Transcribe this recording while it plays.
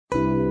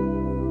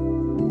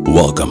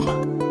Welcome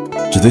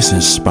to this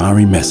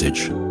inspiring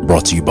message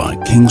brought to you by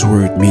King's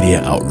Word Media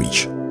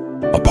Outreach,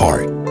 a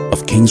part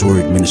of King's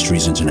Word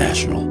Ministries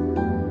International.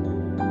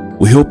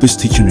 We hope this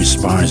teaching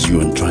inspires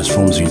you and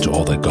transforms you into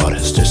all that God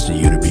has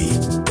destined you to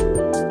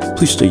be.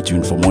 Please stay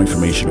tuned for more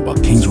information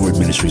about King's Word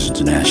Ministries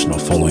International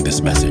following this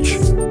message.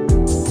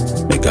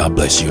 May God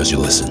bless you as you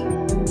listen.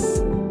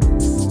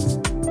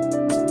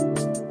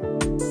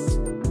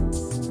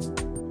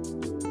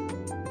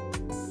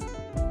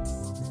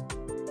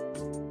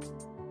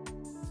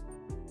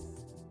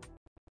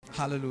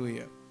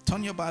 Hallelujah.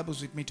 Turn your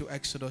Bibles with me to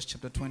Exodus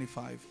chapter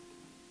 25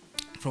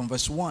 from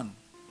verse 1.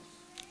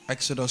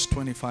 Exodus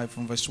 25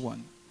 from verse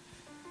 1.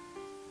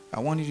 I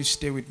want you to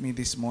stay with me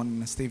this morning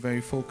and stay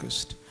very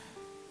focused.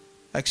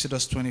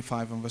 Exodus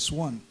 25 and verse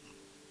 1.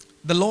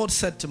 The Lord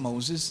said to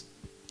Moses,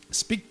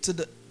 "Speak to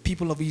the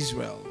people of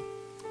Israel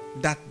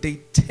that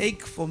they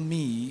take for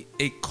me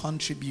a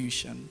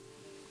contribution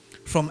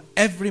from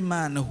every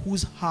man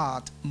whose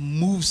heart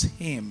moves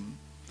him.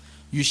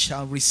 You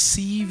shall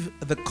receive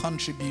the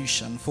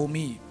contribution for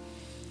me.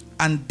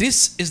 And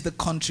this is the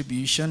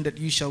contribution that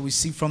you shall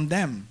receive from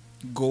them: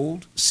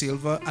 gold,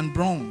 silver, and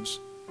bronze,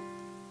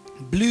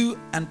 blue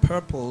and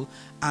purple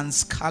and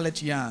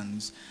scarlet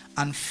yarns,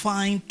 and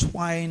fine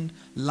twined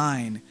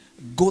line,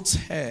 goat's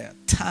hair,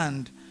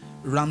 tanned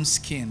ram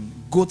skin,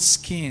 goat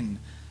skin,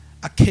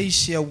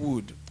 acacia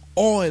wood,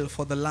 oil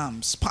for the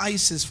lamp,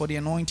 spices for the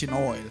anointing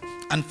oil,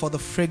 and for the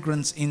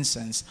fragrance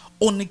incense,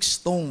 onyx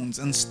stones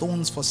and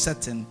stones for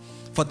setting,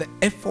 for the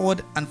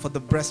ephod and for the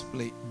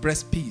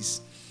breastpiece.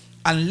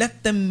 And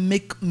let them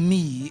make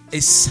me a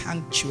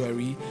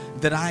sanctuary,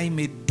 that I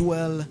may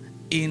dwell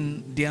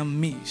in their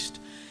midst,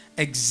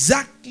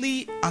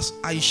 exactly as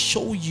I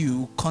show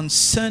you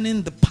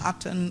concerning the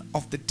pattern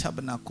of the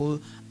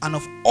tabernacle and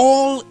of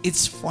all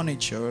its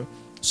furniture,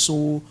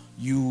 so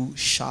you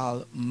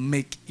shall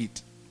make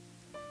it."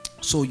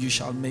 So you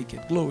shall make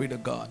it. Glory to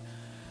God.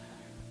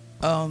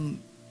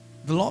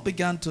 The Lord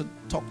began to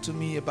talk to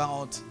me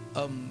about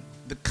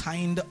the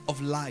kind of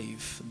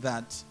life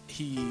that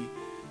He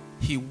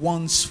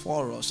wants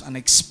for us and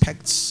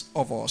expects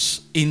of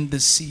us in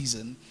this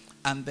season.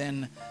 And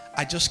then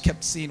I just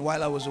kept seeing,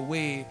 while I was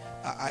away,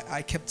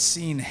 I kept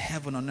seeing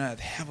heaven on earth,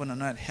 heaven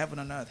on earth, heaven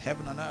on earth,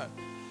 heaven on earth.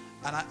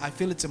 And I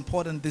feel it's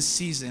important this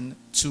season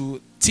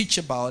to teach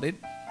about it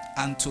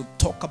and to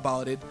talk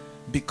about it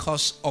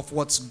because of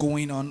what's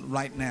going on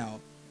right now.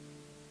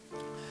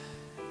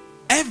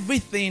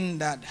 Everything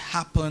that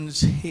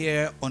happens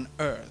here on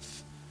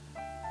earth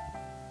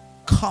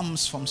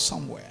comes from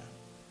somewhere.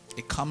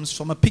 It comes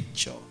from a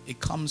picture. It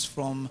comes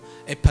from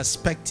a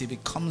perspective.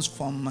 It comes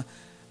from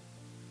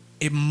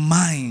a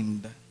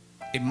mind.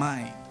 A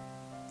mind.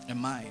 A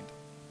mind.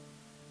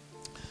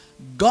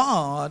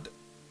 God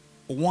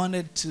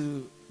wanted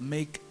to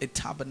make a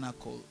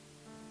tabernacle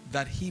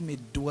that He may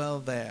dwell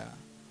there.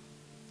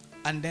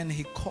 And then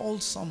He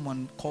called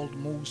someone called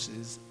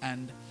Moses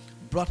and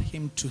brought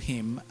him to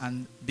Him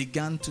and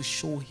began to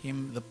show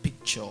him the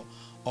picture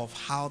of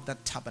how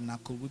that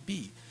tabernacle would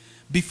be.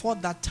 Before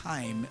that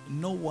time,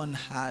 no one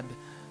had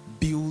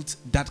built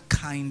that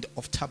kind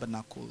of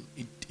tabernacle.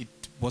 It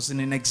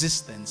wasn't in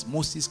existence.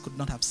 Moses could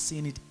not have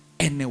seen it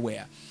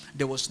anywhere.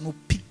 There was no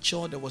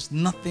picture. There was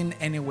nothing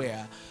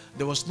anywhere.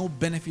 There was no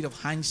benefit of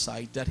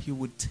hindsight that he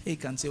would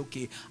take and say,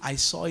 okay, I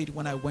saw it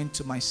when I went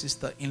to my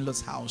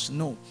sister-in-law's house.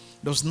 No,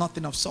 there was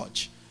nothing of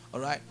such. All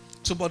right.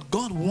 So, but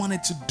God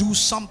wanted to do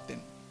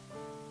something.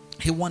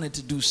 He wanted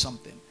to do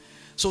something.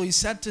 So He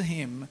said to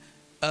him,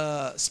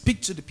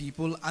 speak to the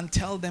people and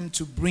tell them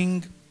to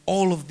bring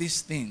all of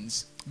these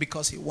things,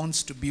 because He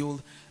wants to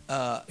build,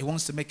 He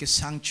wants to make a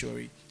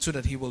sanctuary so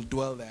that He will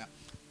dwell there.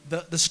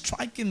 The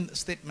striking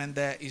statement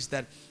there is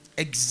that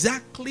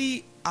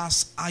exactly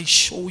as I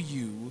show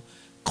you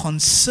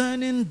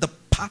concerning the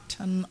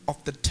pattern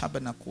of the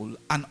tabernacle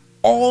and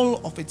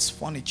all of its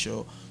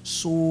furniture,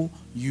 so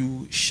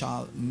you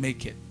shall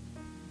make it.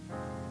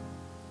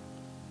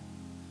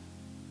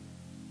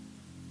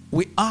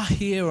 We are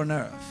here on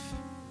earth,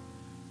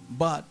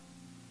 but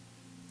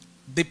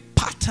the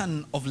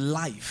pattern of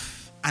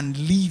life and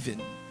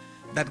living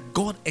that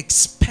God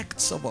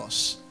expects of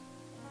us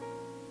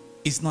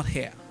is not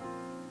here.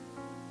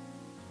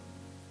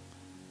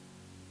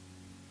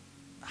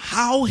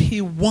 How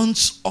He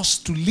wants us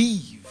to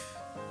live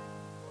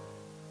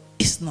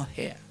is not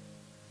here.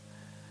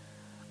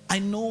 I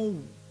know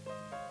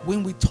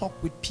when we talk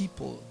with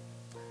people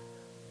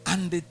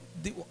and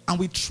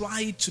we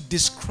try to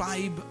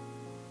describe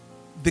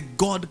the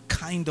God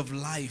kind of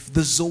life,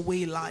 the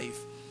Zoe life,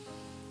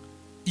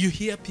 you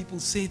hear people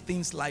say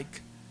things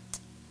like,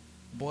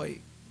 boy,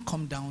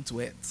 come down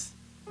to earth.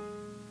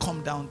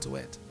 Come down to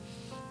earth.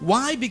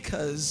 Why?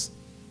 Because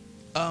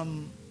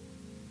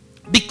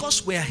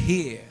we're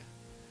here,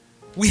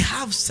 we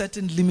have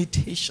certain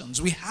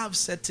limitations. We have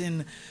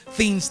certain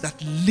things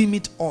that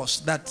limit us,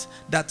 that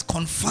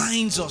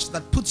confines us,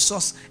 that puts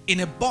us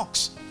in a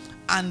box.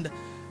 And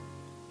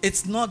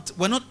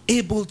we're not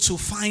able to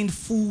find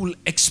full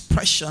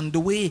expression the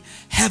way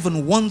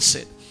heaven wants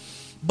it.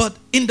 But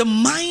in the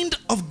mind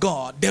of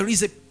God, there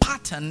is a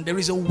pattern, there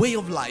is a way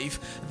of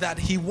life that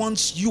he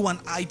wants you and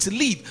I to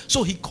live.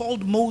 So he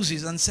called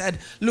Moses and said,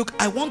 look,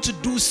 I want to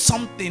do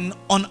something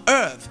on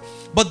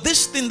earth, but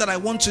this thing that I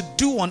want to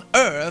do on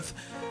earth,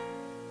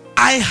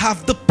 I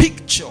have the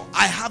picture,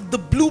 I have the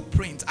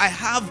blueprint, I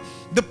have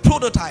the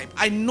prototype,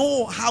 I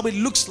know how it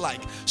looks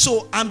like.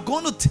 So I'm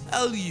going to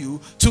tell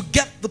you to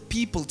get the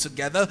people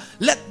together,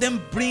 let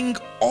them bring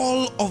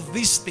all of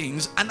these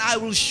things, and I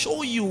will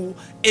show you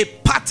a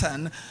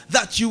pattern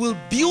that you will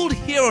build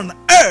here on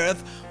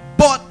earth,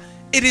 but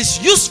it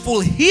is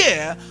useful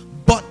here,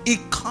 but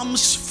it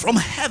comes from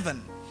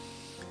heaven.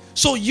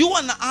 So you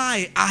and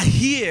I are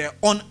here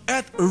on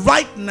earth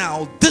right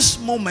now, this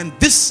moment,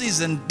 this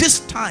season,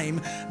 this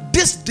time,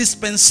 this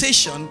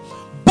dispensation,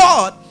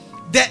 but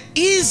there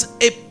is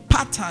a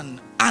pattern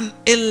and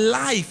a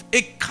life,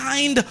 a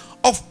kind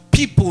of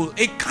people,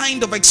 a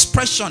kind of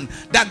expression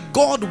that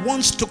God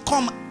wants to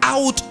come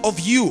out of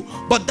you.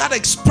 But that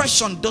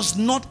expression does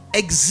not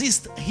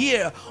exist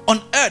here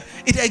on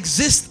earth. It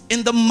exists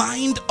in the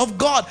mind of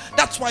God.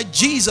 That's why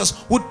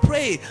Jesus would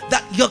pray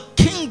that your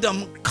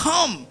kingdom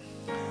come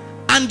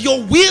and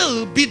your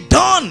will be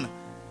done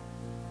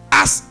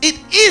as it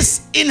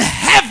is in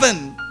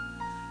heaven.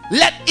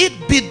 Let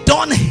it be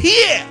done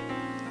here.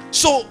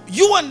 So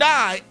you and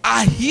I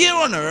are here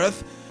on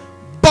earth,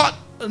 but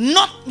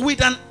not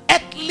with an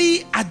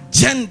earthly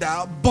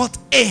agenda, but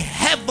a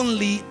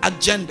heavenly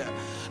agenda.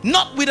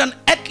 Not with an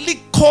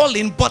earthly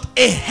calling, but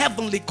a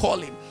heavenly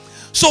calling.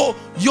 So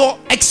your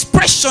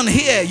expression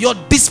here, your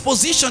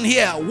disposition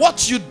here,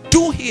 what you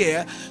do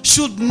here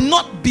should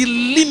not be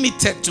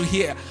limited to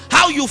here.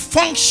 How you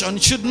function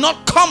should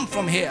not come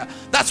from here.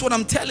 That's what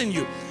I'm telling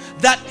you.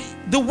 That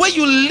the way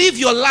you live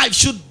your life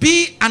should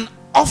be an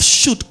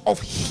offshoot of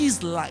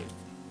his life.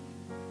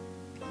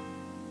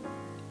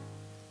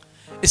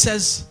 It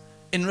says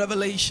in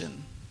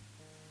Revelation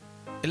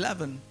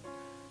 11,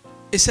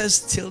 it says,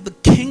 till the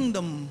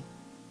kingdom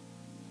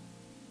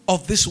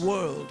of this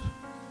world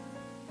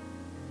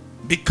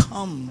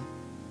become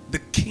the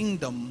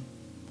kingdom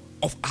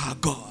of our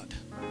God.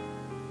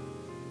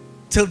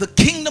 Till the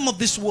kingdom of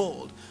this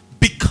world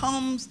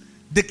becomes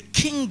the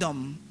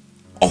kingdom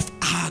of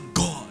our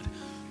God.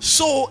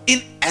 So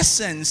in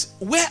essence,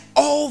 where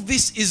all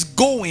this is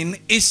going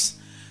is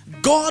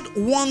God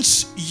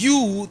wants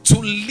you to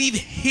live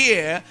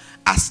here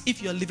as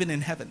if you're living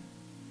in heaven.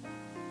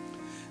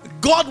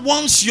 God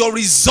wants your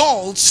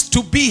results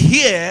to be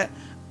here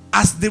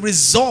as the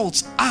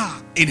results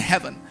are in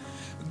heaven.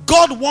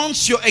 God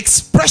wants your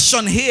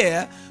expression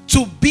here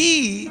to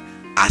be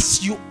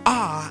as you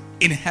are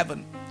in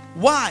heaven.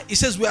 Why? It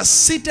says we are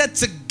seated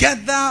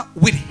together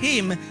with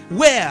him.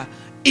 Where?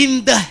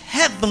 In the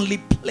heavenly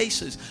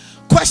places.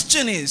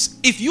 Question is,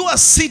 if you are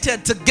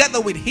seated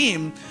together with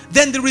him,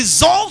 then the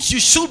results you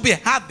should be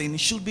having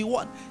should be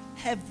what?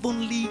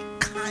 Heavenly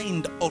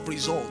kind of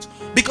results.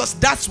 Because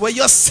that's where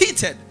you're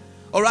seated.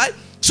 Alright?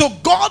 So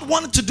God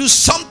wanted to do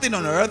something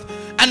on earth,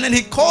 and then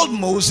he called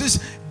Moses,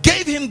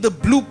 gave him the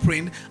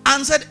blueprint,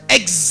 and said,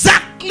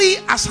 exactly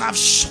as I have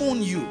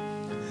shown you,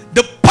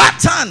 the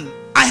pattern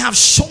I have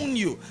shown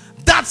you,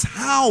 that's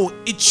how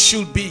it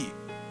should be.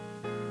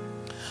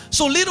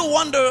 So little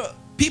wonder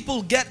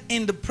people get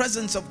in the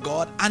presence of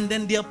God, and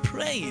then they're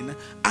praying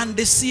and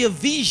they see a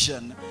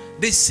vision,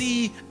 they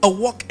see a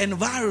work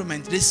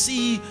environment, they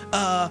see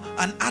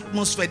an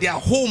atmosphere, their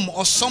home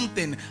or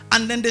something,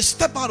 and then they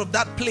step out of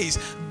that place.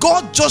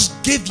 God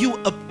just gave you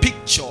a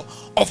picture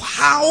of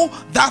how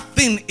that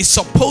thing is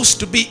supposed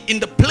to be in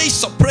the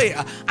place of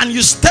prayer, and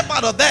you step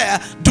out of there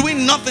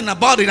doing nothing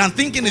about it and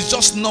thinking it's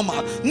just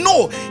normal.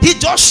 No, he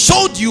just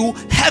showed you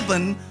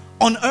heaven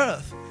on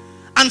earth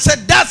and said,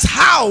 that's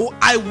how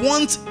I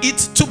want it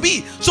to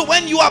be. So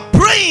when you are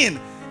praying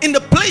in the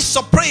place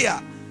of prayer,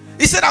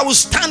 he said, I will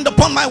stand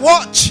upon my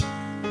watch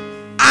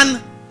and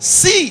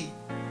see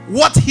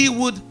what he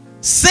would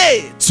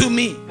say to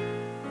me.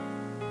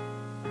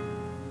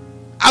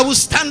 I will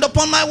stand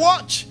upon my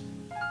watch.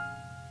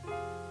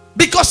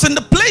 Because in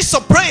the place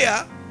of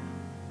prayer,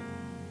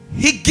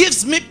 he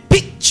gives me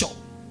picture.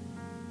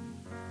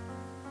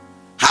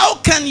 How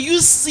can you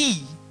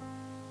see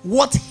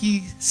what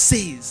he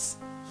says?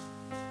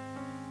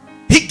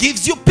 He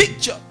gives you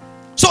picture.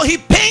 So he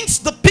paints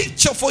the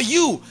picture for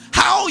you,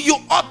 how you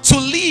ought to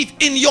live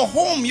in your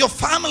home, your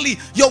family,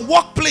 your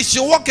workplace,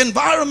 your work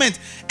environment,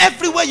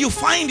 everywhere you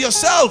find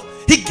yourself.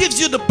 He gives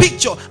you the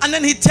picture, and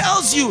then he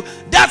tells you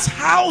that's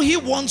how he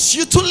wants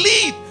you to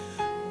live.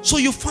 So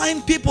you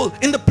find people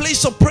in the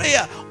place of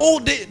prayer, oh,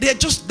 they're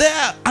just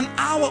there an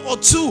hour or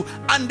two,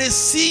 and they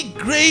see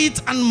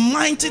great and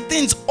mighty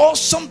things,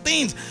 awesome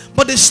things,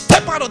 but they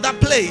step out of that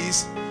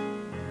place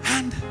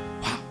and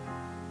wow,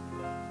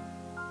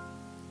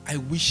 I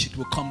wish it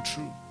would come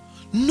true.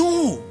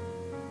 No.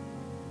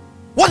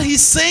 What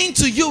he's saying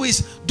to you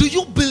is, do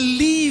you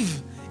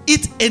believe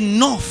it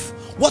enough,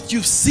 what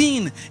you've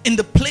seen in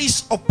the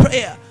place of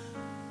prayer,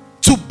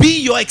 to to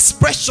be your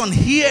expression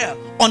here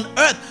on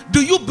earth?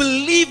 Do you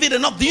believe it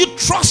enough? Do you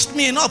trust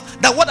me enough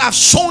that what I've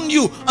shown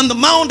you on the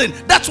mountain,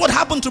 that's what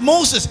happened to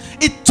Moses?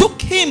 It took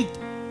him,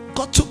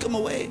 God took him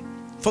away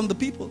from the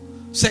people,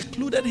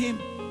 secluded him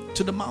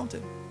to the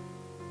mountain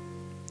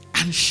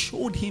and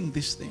showed him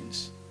these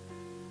things.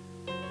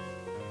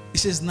 He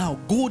says, now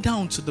go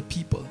down to the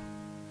people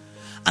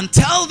and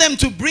tell them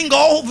to bring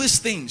all these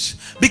things,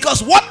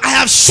 because what I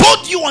have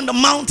showed you on the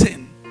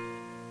mountain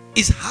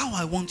is how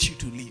I want you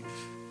to live.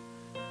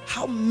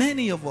 How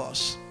many of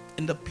us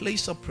in the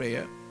place of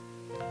prayer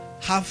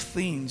have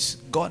things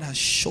God has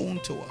shown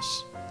to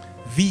us,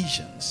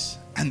 visions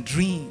and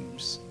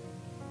dreams,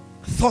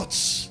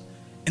 thoughts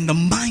in the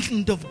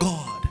mind of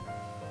God,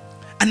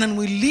 and then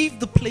we leave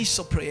the place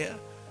of prayer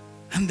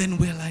and then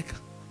we're like,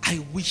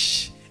 I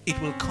wish it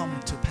will come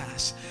to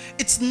pass.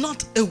 It's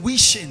not a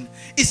wishing.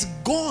 It's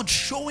God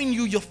showing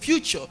you your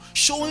future,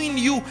 showing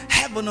you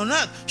heaven on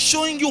earth,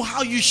 showing you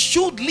how you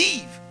should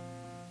live.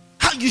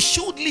 How you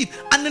should live.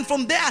 And then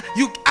from there,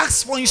 you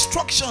ask for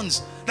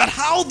instructions. That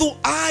how do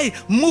I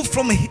move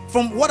from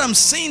what I'm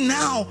seeing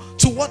now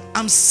to what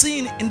I'm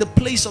seeing in the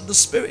place of the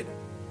Spirit?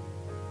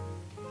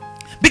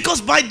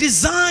 Because by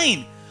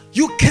design,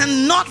 you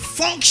cannot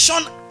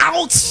function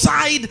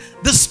outside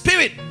the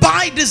Spirit.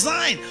 By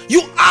design,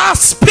 you are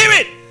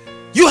spirit.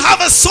 You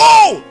have a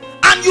soul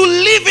and you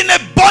live in a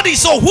body.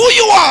 So who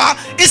you are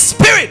is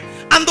spirit.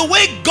 And the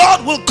way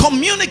God will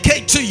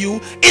communicate to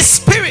you is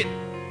spirit.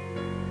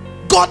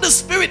 God the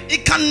Spirit,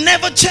 it can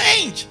never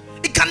change.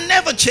 It can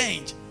never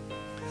change.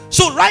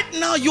 So right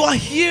now you are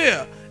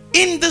here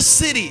in the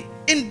city,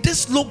 in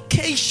this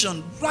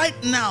location right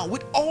now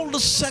with all the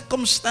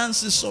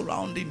circumstances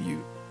surrounding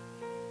you.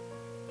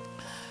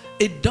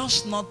 It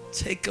does not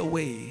take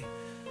away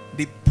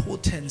the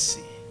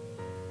potency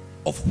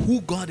of who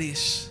God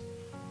is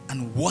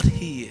and what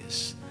He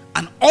is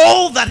and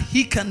all that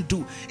He can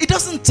do. It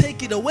doesn't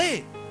take it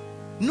away.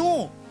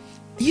 No.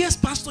 Yes,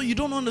 Pastor, you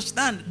don't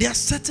understand. There are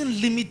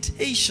certain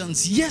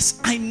limitations. Yes,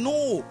 I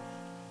know.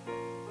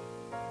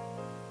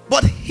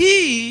 But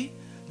He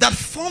that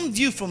formed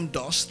you from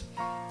dust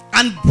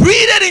and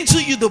breathed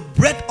into you the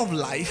breath of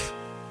life,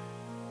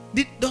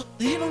 he don't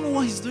know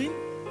what He's doing?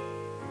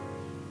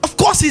 Of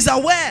course He's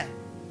aware.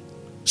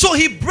 So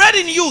He breathed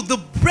in you the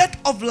breath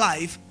of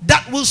life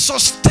that will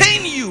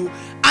sustain you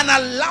and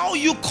allow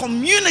you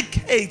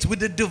communicate with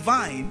the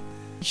divine.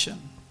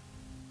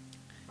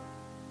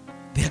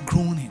 They are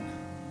groaning,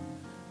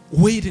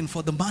 waiting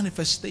for the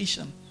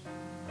manifestation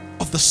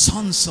of the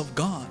sons of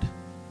God.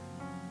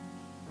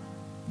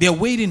 They are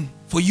waiting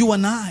for you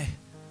and I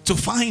to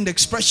find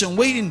expression,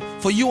 waiting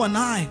for you and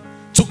I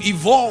to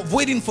evolve,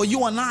 waiting for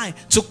you and I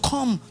to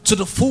come to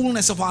the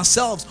fullness of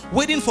ourselves,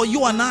 waiting for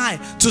you and I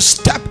to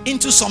step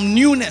into some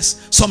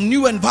newness, some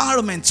new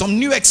environment, some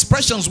new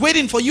expressions,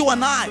 waiting for you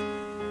and I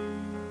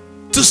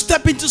to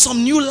step into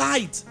some new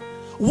light.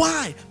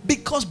 Why?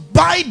 Because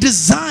by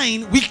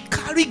design we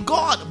carry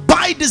God.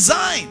 By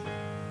design.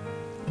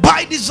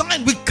 By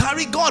design we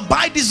carry God.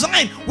 By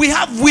design we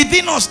have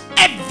within us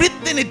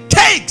everything it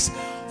takes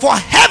for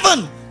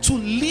heaven to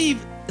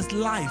live its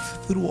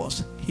life through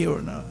us here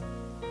on earth.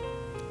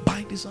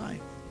 By design.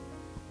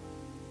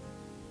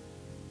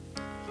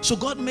 So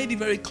God made it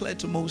very clear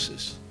to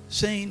Moses,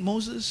 saying,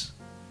 Moses,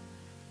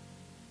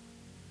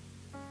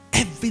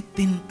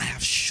 everything I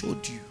have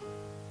showed you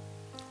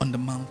on the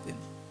mountain,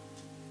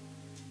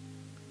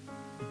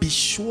 be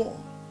sure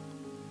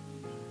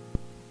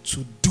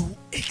to do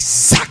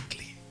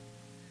exactly.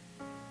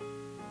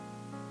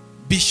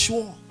 Be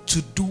sure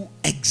to do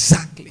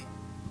exactly.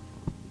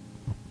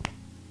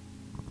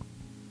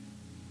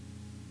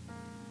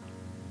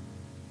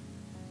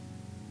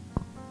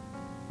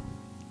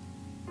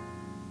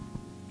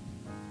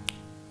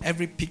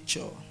 Every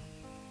picture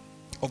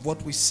of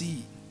what we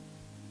see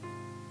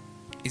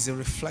is a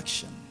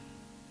reflection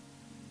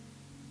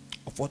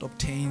of what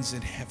obtains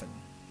in heaven.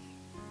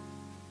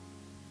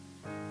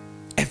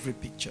 Every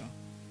picture.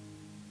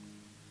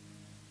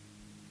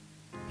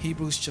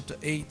 Hebrews chapter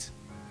 8.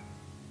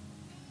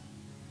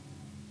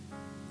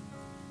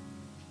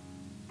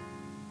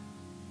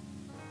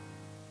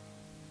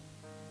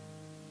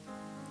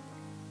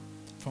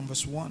 From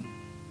verse 1.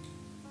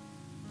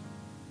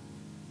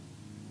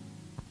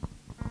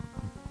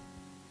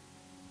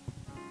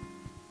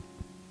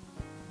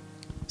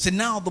 So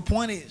now the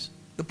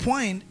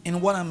point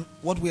in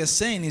what we are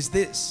saying is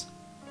this.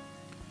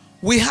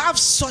 We have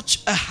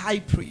such a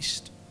high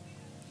priest,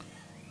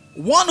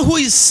 one who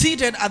is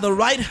seated at the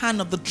right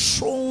hand of the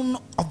throne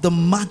of the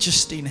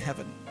majesty in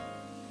heaven,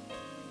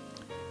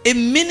 a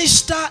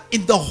minister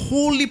in the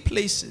holy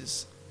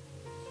places,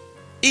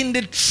 in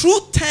the true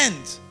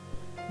tent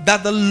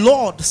that the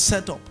Lord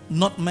set up,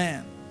 not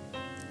man.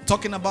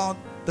 Talking about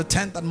the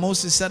tent that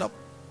Moses set up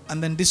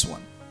and then this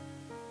one.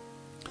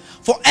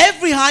 For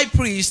every high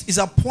priest is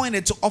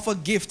appointed to offer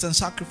gifts and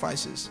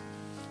sacrifices.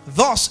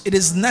 Thus it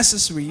is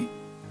necessary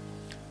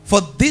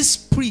for this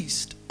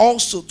priest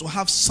also to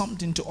have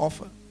something to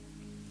offer.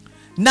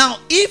 Now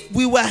if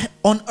we were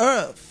on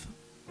earth,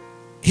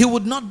 he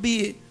would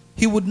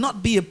he would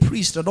not be a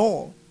priest at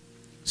all,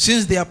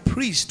 since they are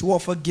priests who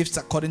offer gifts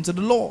according to the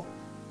law.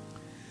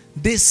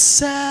 They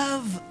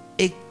serve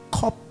a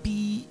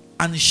copy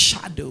and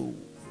shadow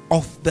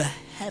of the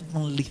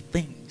heavenly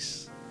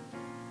things.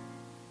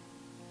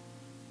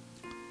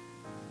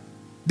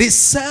 They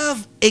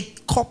serve a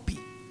copy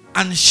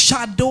and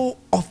shadow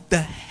of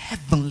the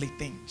heavenly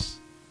things.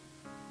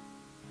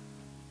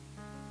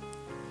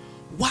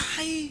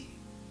 Why?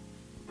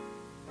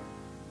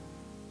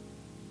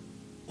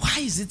 Why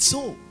is it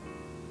so?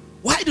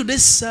 Why do they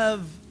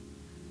serve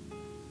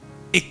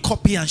a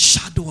copy and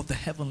shadow of the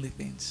heavenly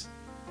things?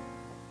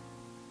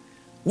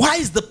 Why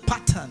is the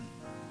pattern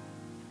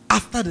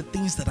after the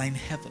things that are in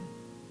heaven?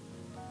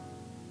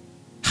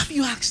 Have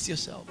you asked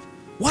yourself,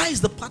 why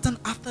is the pattern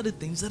after the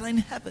things that are in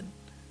heaven?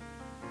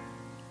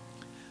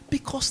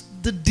 Because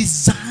the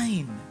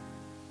design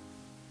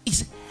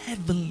is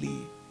heavenly.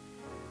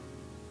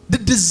 The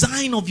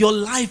design of your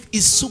life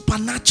is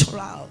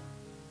supernatural.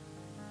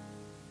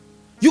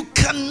 You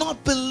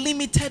cannot be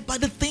limited by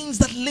the things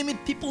that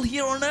limit people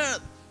here on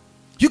earth.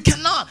 You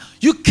cannot.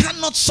 You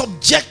cannot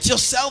subject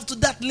yourself to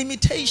that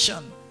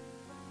limitation.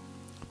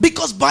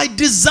 Because by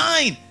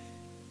design,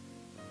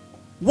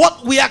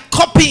 what we are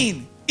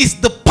copying is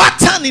the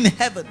pattern in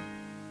heaven.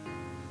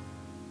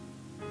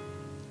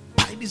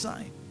 By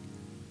design.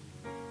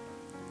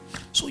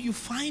 So you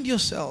find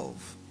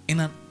yourself in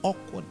an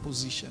awkward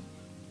position.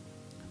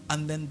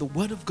 And then the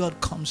word of God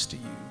comes to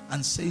you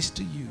and says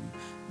to you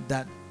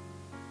that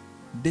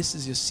this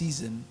is your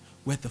season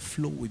where the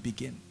flow will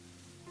begin.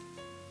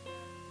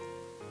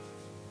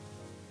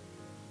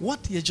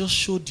 What he just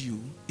showed you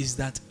is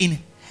that in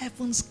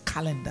heaven's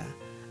calendar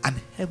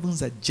and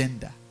heaven's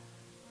agenda,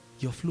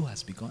 your flow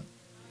has begun.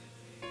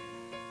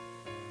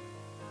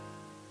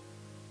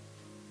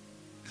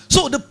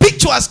 So the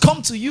picture has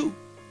come to you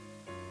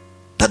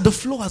that the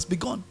flow has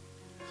begun.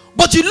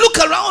 But you look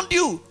around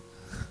you,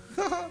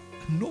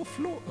 no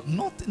flow,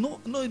 not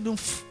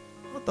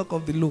talk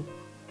of the low.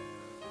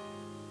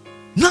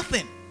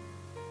 Nothing.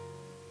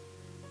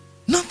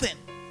 Nothing.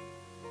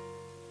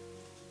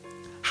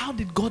 How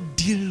did God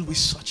deal with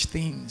such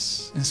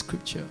things in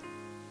scripture?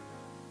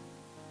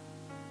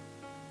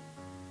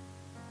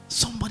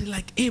 Somebody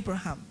like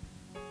Abraham.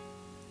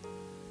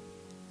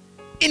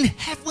 In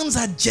heaven's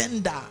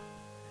agenda,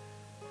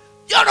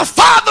 you're the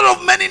father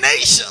of many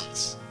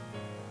nations.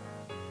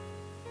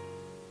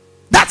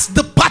 That's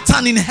the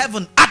pattern in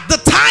heaven. At the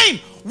time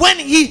when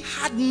he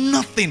had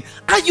nothing.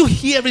 Are you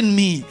hearing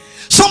me?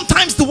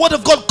 Sometimes the word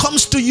of God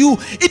comes to you.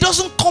 It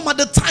doesn't come at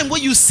the time where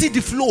you see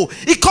the flow.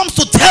 It comes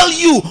to tell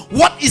you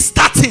what is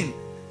starting.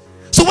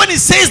 So when it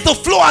says the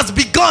flow has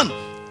begun,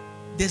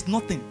 there's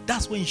nothing.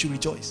 That's when you should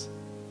rejoice.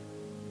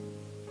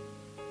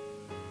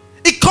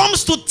 It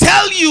comes to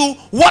tell you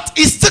what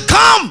is to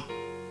come.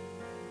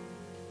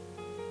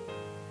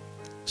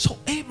 So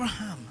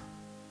Abraham,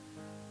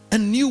 a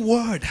new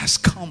word has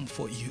come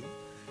for you.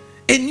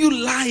 A new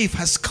life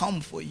has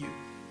come for you.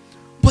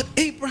 But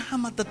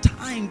Abraham at the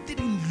time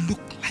didn't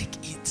look like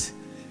it.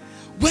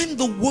 When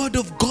the word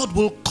of God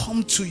will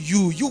come to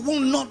you, you will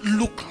not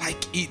look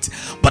like it.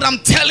 But I'm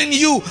telling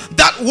you,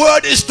 that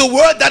word is the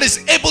word that is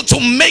able to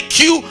make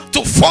you,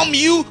 to form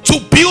you, to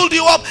build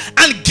you up,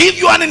 and give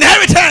you an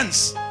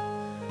inheritance.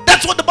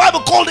 That's what the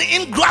Bible called the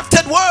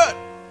engrafted word.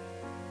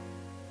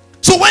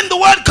 So when the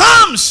word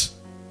comes,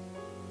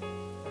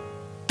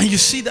 and you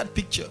see that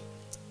picture,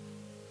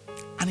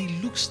 and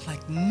it looks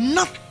like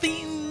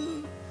nothing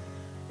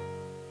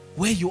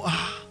where you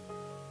are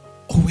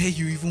or where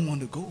you even want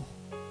to go.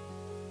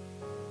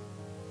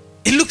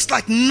 It looks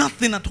like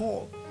nothing at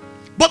all.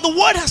 But the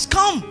word has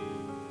come.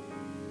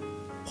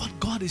 What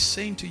God is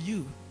saying to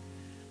you,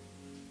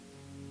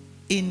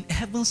 in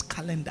heaven's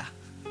calendar,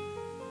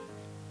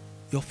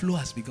 your flow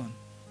has begun.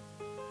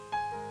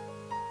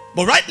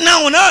 But right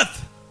now on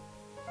earth,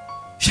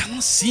 you're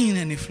not seeing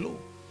any flow.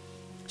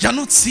 You're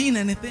not seeing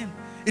anything.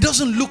 It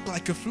doesn't look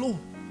like a flow.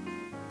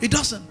 It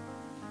doesn't.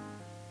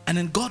 And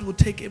then God will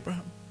take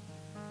Abraham.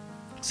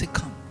 Say,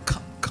 come,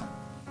 come, come.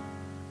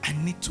 I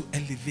need to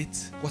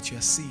elevate what you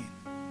are seeing.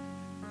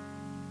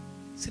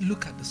 Say,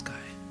 look at the sky.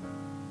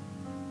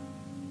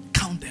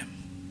 Count them.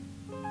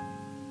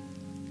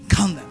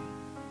 Count them.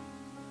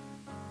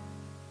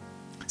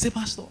 Say,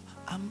 Pastor,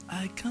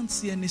 I can't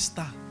see any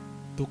star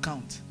to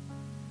count.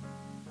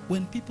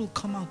 When people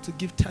come out to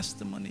give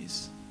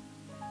testimonies,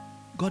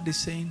 God is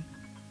saying,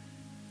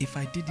 if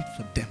I did it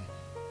for them.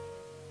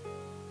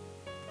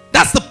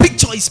 That's the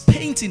picture he's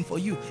painting for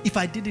you. If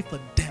I did it for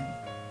them.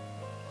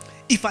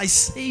 If I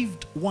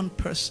saved one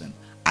person,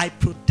 I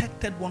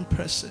protected one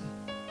person,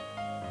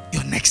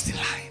 you're next in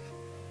line.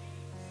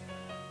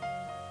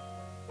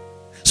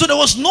 So there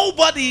was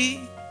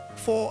nobody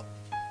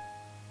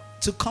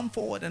to come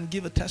forward and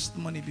give a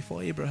testimony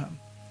before Abraham.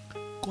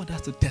 God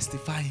has to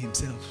testify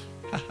himself.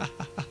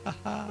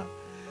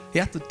 He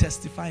had to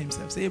testify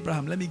himself. Say,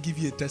 Abraham, let me give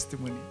you a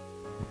testimony.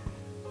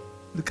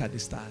 Look at the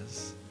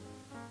stars.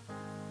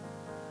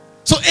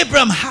 So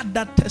Abraham had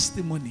that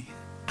testimony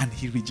and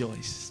he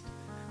rejoiced.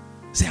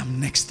 Say, I'm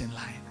next in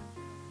line.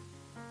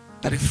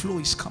 that a flow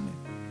is coming.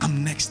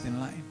 I'm next in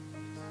line.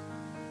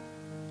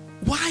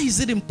 Why is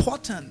it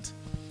important?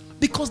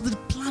 Because the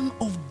plan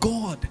of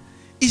God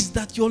is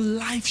that your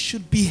life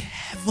should be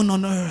heaven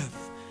on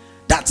earth.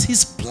 That's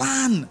his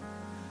plan.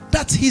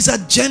 That's his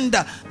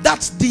agenda.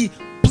 That's the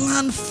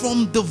plan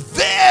from the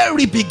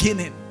very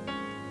beginning.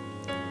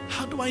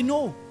 How do I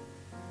know?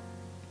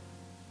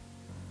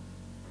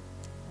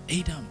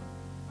 Adam,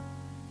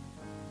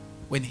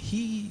 when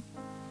he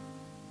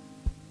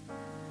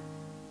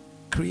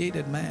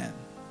created man,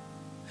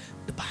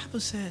 the Bible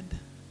said,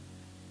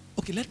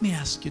 okay, let me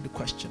ask you the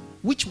question.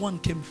 Which one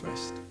came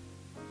first?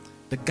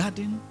 The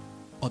garden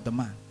or the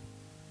man?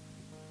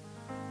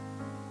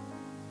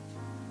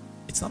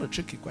 It's not a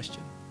tricky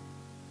question.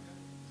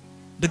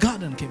 The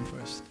garden came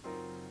first.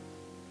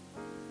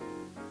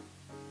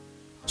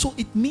 So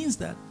it means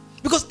that,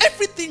 because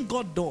everything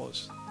God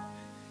does,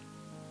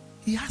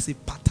 he has a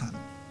pattern.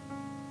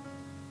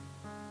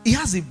 He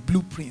has a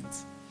blueprint.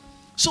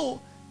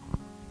 So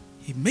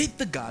he made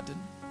the garden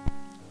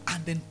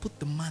and then put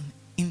the man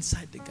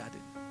inside the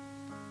garden.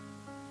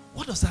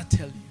 What does that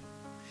tell you?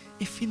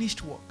 A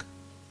finished work.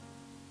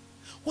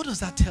 What does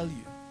that tell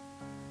you?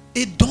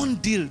 A done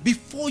deal.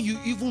 Before you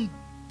even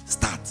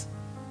start,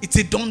 it's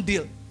a done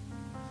deal.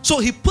 So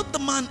he put the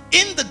man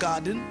in the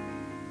garden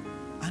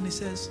and he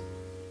says,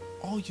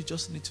 all you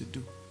just need to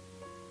do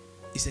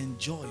is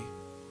enjoy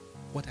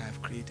what I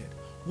have created.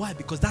 Why?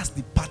 Because that's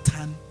the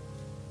pattern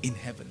in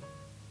heaven.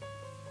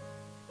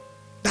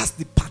 That's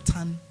the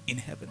pattern in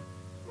heaven.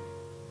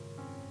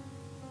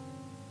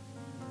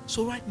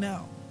 So right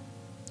now,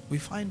 we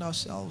find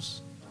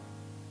ourselves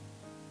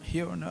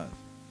here on earth.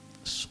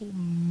 So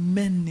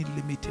many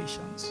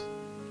limitations.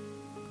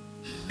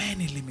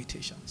 Many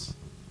limitations.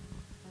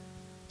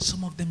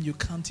 Some of them you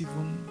can't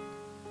even,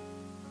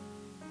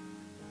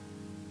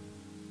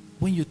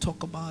 when you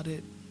talk about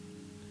it,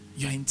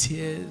 you're in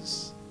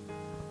tears.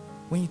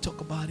 When you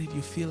talk about it,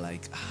 you feel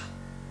like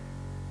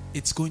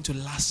it's going to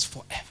last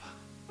forever.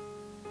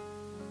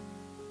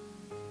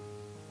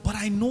 But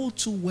I know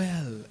too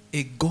well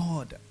a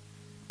God,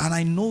 and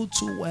I know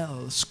too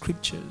well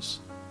scriptures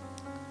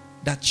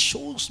that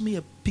shows me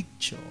a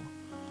picture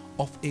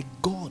of a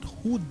God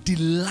who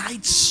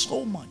delights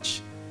so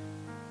much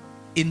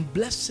in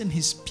blessing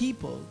his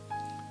people,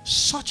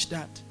 such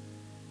that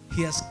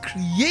he has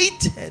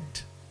created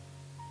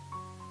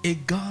a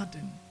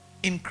garden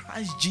in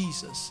Christ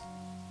Jesus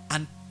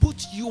and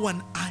put you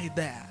and I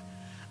there,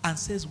 and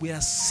says we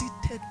are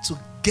seated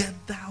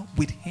together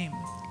with him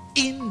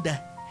in the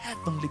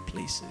heavenly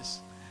places.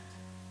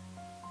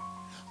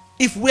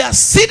 If we are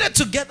seated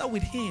together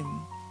with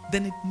him,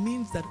 then it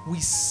means that we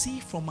see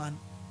from an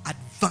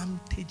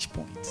advantage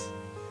point.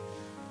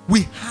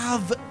 We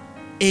have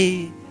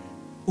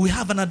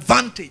an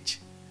advantage.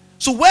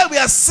 So where we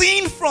are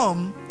seeing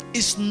from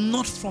is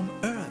not from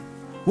earth.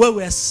 Where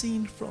we are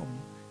seeing from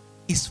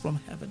is from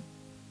heaven.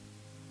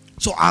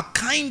 So our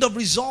kind of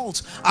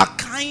results, our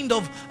kind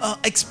of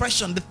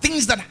expression, the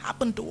things that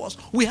happen to us,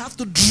 we have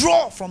to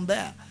draw from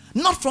there,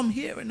 not from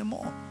here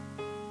anymore.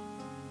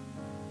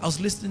 I was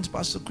listening to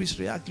Pastor Chris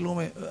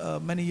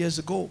Riak many years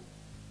ago.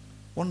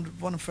 One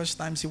of the first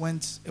times he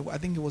went, I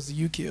think it was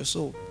the UK or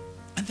so.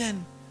 And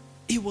then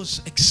it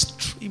was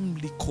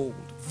extremely cold.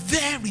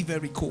 Very,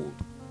 very cold.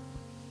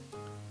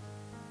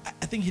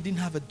 I think he didn't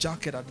have a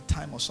jacket at the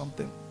time or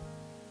something.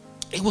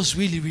 It was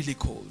really, really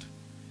cold.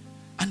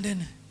 And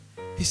then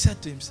he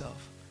said to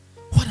himself,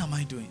 what am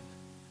I doing?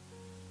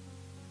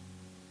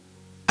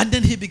 And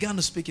then he began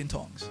to speak in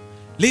tongues.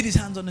 Laid his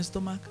hands on his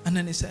stomach. And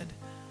then he said,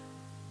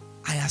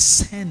 I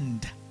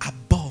ascend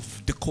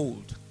above the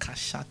cold.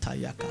 Kashata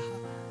yakaha.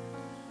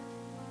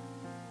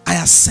 I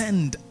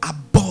ascend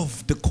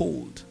above the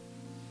cold.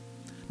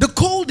 The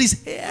cold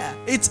is here.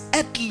 It's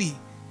earthly.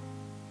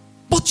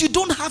 But you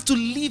don't have to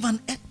live an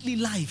earthly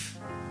life.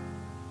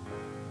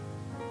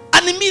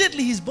 And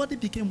immediately his body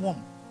became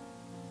warm.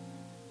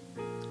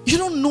 You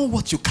don't know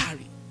what you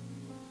carry.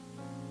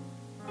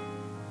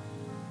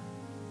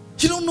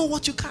 You don't know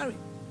what you carry.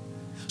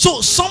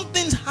 So some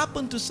things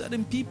happen to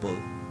certain people,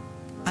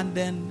 and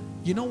then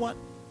you know what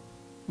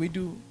we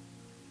do?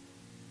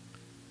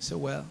 So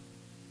well,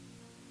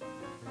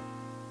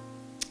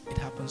 it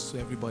happens to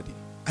everybody.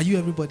 Are you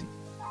everybody?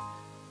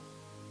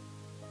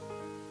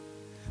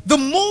 The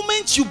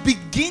moment you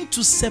begin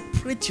to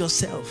separate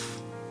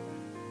yourself,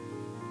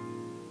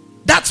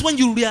 that's when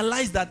you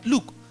realize that,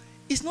 look,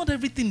 it's not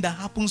everything that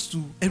happens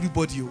to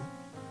everybody.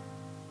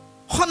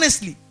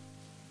 Honestly.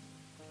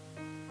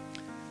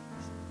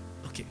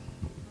 Okay.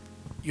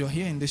 You're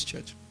here in this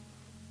church.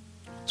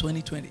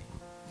 2020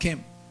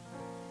 came.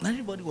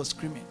 Everybody was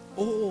screaming,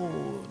 oh,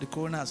 the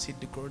corona has hit,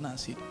 the corona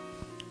has hit.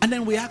 And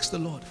then we asked the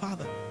Lord,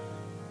 Father,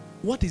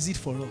 what is it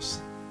for us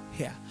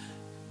here?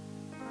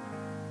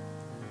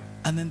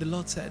 And then the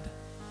Lord said,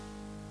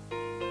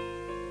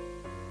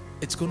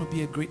 it's going to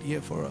be a great year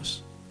for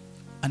us.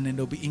 And then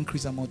there'll be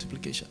increase and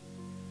multiplication.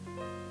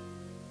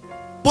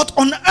 But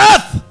on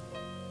earth,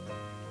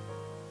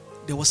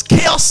 there was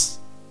chaos,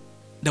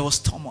 there was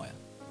turmoil.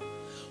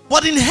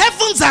 But in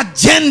heaven's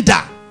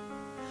agenda,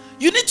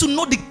 You need to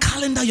know the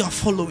calendar you are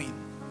following.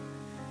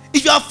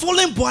 If you are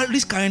following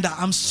Buhari's calendar,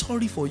 I'm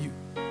sorry for you.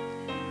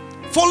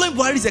 Following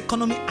Buhari's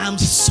economy, I'm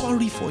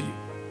sorry for you.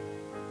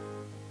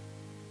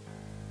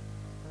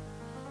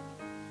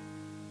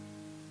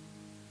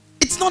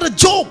 It's not a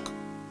joke.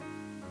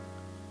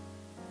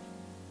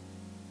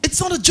 It's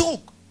not a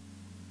joke.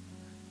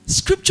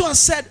 Scripture has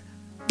said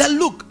that,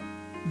 look,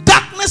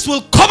 darkness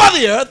will cover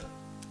the earth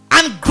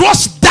and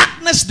gross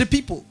darkness the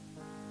people.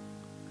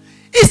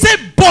 He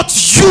said, but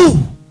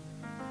you.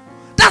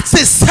 That's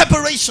a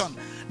separation.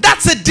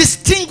 That's a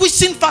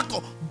distinguishing factor.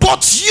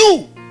 But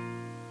you.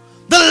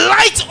 The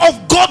light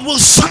of God will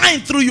shine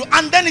through you.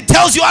 And then it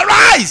tells you,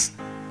 arise,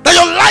 that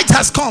your light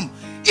has come.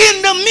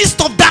 In the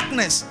midst of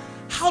darkness.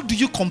 How do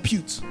you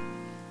compute?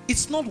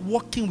 It's not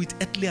working with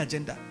earthly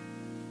agenda.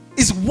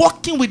 It's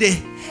working with a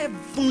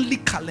heavenly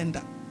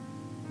calendar.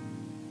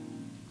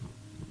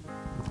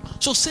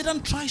 So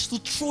Satan tries to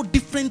throw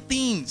different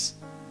things.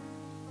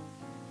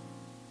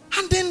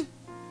 And then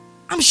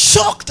I'm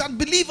shocked that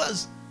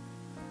believers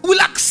will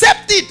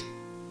accept it.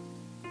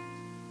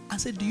 I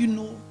said, do you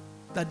know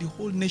that the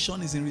whole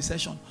nation is in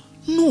recession?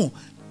 No.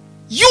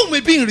 You may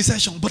be in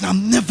recession, but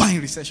I'm never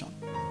in recession.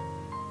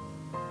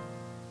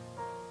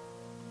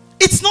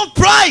 It's not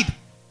pride.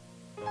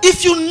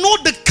 If you know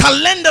the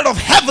calendar of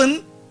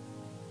heaven,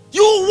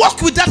 you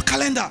walk with that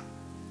calendar.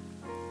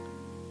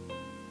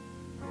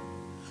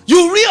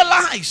 You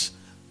realize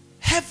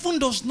heaven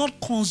does not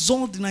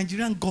consult the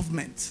Nigerian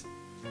government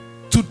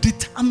to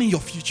determine your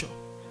future.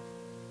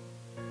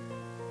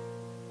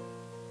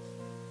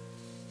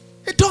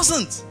 It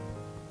doesn't.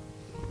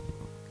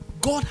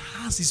 God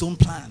has his own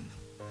plan.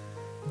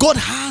 God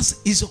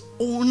has his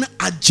own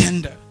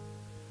agenda.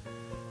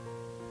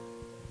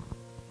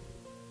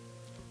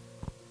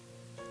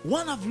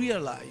 What I've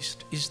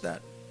realized is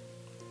that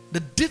the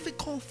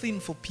difficult thing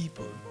for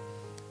people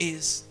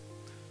is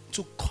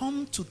to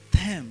come to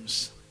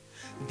terms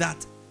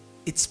that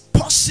it's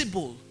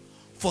possible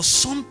for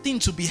something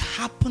to be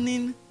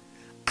happening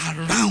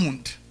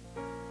around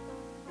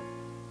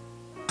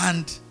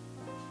and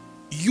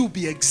you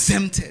be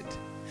exempted.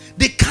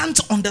 They can't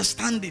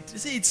understand it. They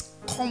say it's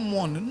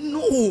common.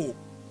 No.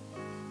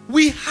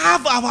 We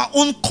have our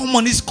own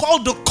common. It's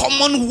called the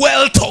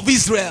Commonwealth of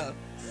Israel.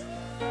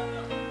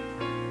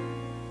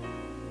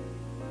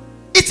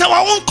 It's our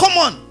own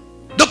common.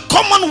 The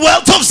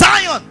Commonwealth of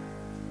Zion.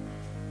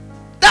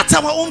 That's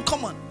our own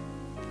common.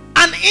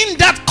 And in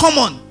that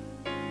common,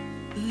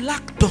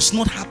 lack does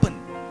not happen.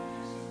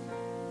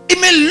 It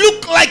may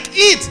look like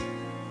it.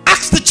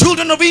 Ask the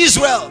children of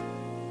Israel.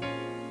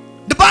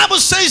 The Bible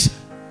says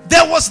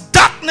there was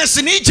darkness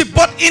in Egypt,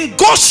 but in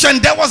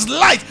Goshen there was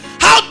light.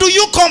 How do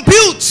you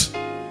compute?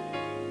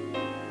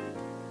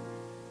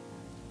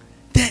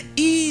 There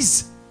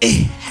is a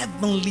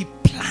heavenly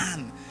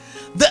plan.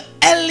 The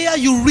earlier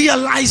you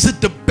realize it,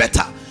 the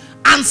better.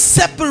 And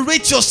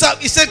separate yourself.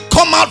 He said,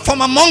 come out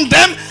from among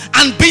them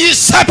and be ye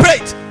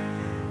separate.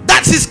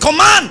 That's his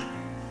command.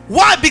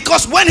 Why?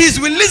 Because when he's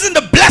releasing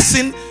the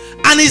blessing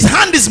and his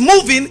hand is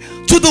moving,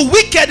 to the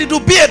wicked it will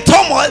be a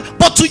turmoil,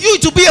 but to you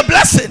it will be a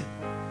blessing.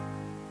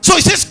 So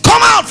he says,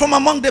 come out from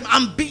among them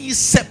and be ye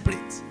separate.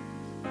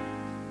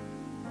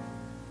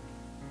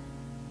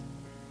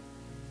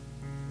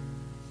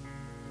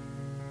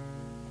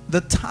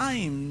 The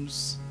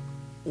times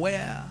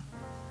where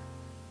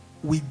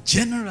we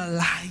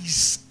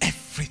generalize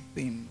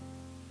everything,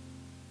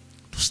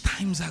 those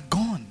times are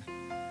gone.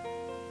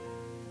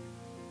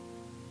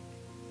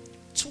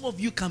 Two of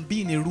you can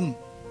be in a room.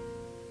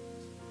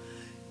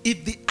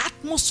 If the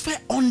atmosphere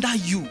under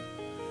you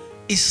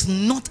is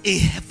not a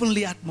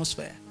heavenly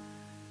atmosphere,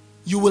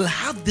 you will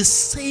have the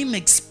same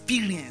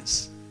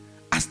experience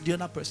as the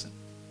other person.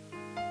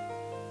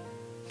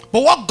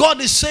 But what God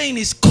is saying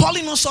is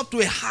calling us up to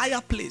a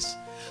higher place,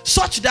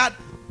 such that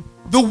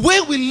the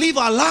way we live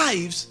our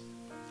lives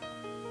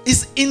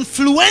is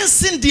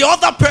influencing the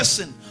other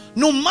person,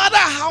 no matter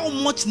how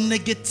much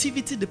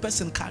negativity the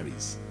person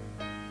carries.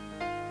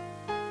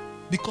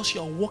 Because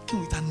you are working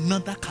with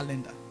another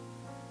calendar.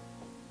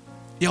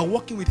 You are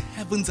working with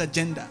heaven's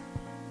agenda.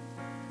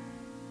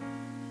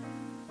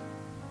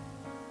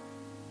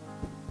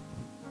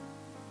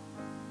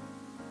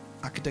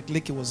 Architect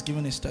Leke was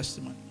given his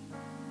testimony.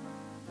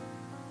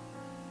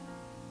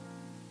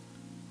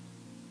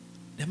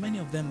 There are many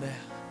of them there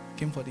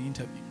came for the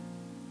interview,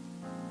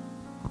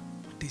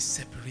 but they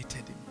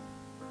separated him.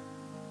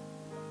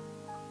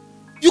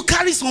 You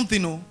carry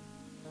something, oh.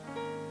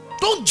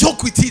 Don't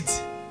joke with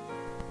it.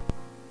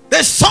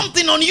 There's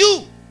something on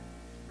you.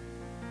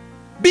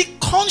 Be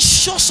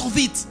conscious of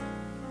it.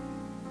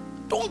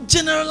 Don't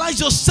generalize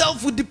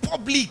yourself with the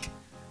public.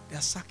 They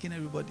are sacking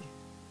everybody.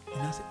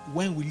 And I said,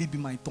 when will it be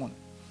my turn?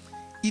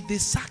 If they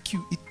sack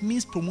you, it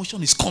means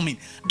promotion is coming.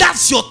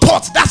 That's your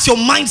thought. That's your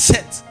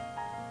mindset.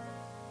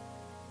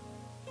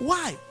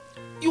 Why?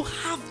 You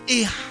have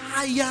a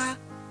higher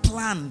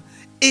plan,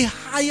 a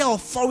higher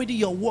authority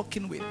you're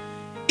working with.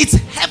 It's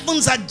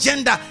heaven's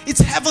agenda.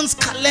 It's heaven's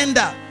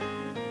calendar.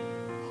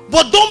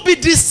 But don't be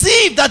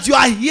deceived that you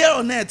are here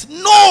on earth.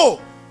 No.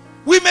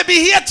 We may be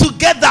here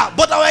together,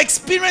 but our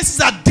experiences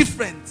are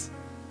different.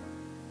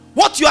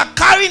 What you are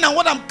carrying and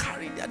what I'm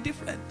carrying, they are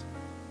different.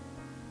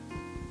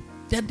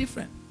 They are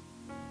different.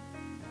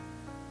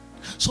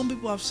 Some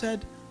people have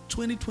said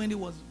 2020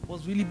 was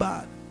really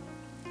bad,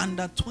 and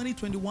that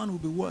 2021 will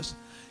be worse.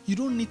 You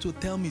don't need to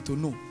tell me to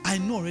know. I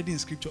know already in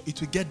scripture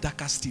it will get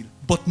darker still.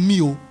 But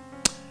me, oh,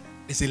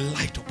 there's a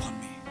light upon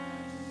me.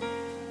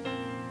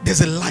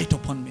 There's a light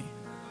upon me.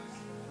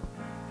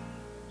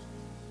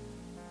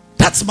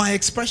 That's my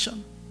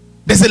expression.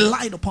 There's a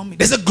light upon me.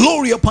 There's a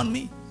glory upon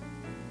me.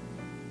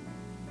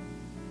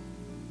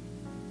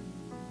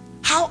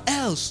 How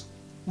else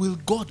will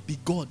God be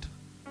God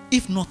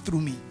if not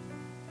through me?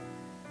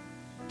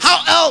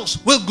 How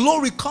else will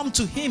glory come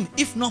to him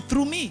if not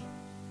through me?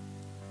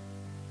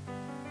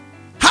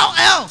 How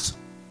else?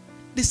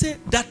 They say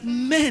that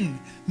men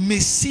may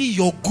see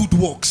your good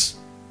works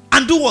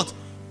and do what?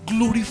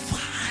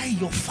 Glorify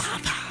your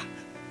Father.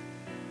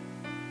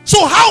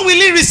 So how will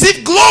he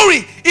receive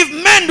glory if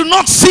men do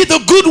not see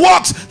the good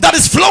works that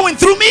is flowing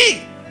through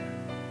me?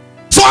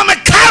 So I'm a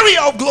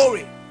carrier of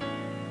glory.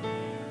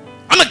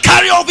 I'm a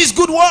carrier of his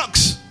good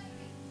works.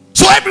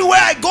 So everywhere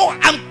I go,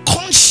 I'm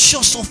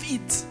conscious of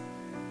it.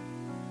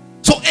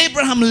 So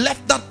Abraham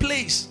left that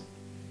place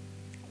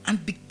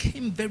and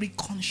became very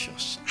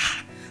conscious.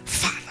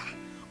 Father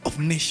of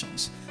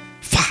nations.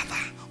 Father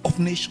of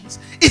nations.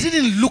 It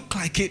didn't look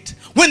like it.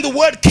 When the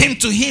word came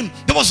to him,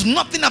 there was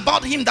nothing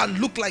about him that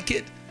looked like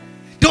it.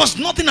 There was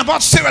nothing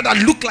about Sarah that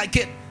looked like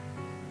it.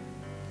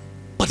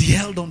 But he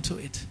held on to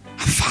it. A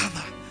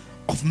father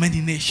of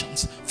many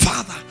nations.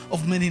 Father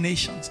of many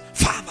nations.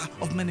 Father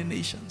of many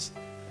nations.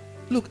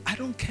 Look, I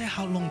don't care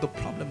how long the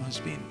problem has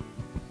been.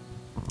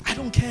 I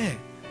don't care.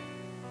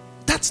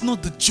 That's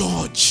not the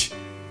judge.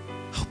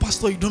 Oh,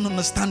 Pastor, you don't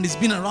understand. It's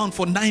been around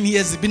for 9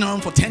 years. It's been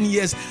around for 10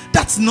 years.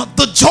 That's not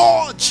the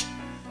judge.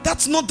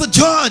 That's not the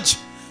judge.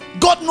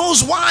 God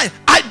knows why.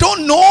 I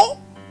don't know.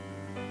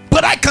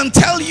 But I can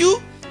tell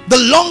you, the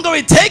longer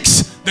it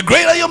takes, the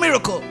greater your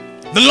miracle.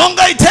 The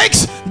longer it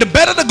takes, the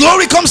better the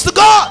glory comes to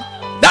God.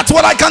 That's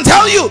what I can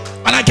tell you.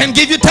 And I can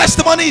give you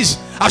testimonies.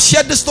 I've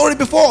shared this story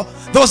before.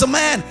 There was a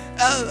man,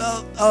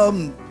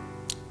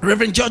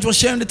 Reverend George was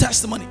sharing the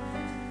testimony.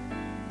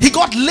 He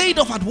got laid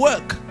off at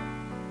work.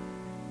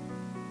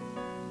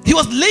 He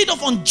was laid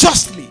off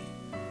unjustly.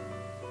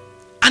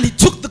 And he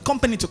took the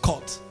company to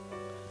court.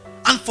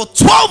 And for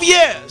 12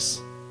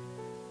 years,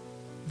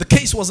 the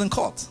case was in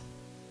court.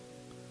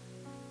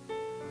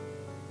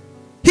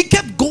 He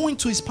kept going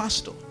to his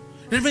pastor.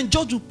 Reverend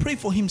George would pray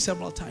for him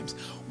several times.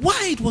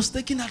 Why it was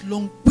taking that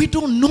long, we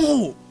don't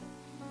know.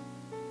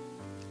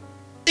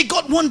 It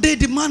got one day,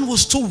 the man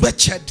was so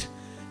wretched.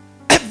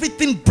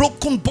 Everything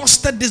broken,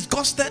 busted,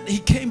 disgusted. He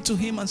came to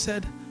him and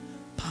said,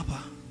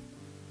 Papa,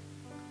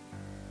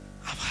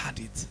 I've had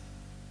it.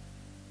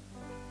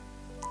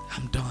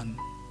 I'm done.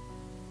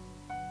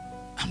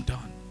 I'm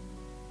done.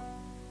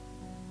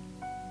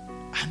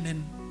 And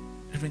then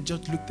Reverend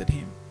George looked at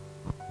him,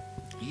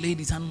 laid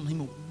his hand on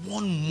him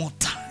one more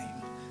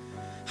time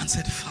and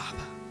said,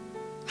 Father,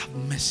 have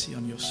mercy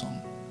on your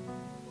son.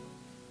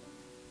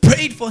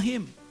 Prayed for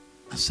him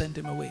and sent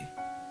him away.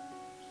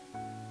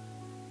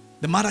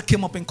 The matter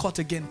came up in court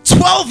again.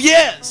 12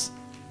 years.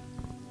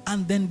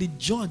 And then the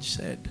judge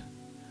said,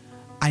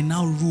 I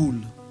now rule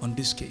on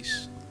this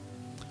case.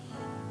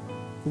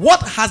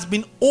 What has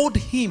been owed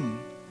him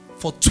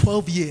for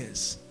 12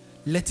 years,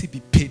 let it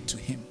be paid to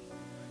him.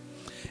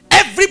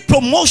 Every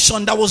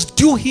promotion that was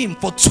due him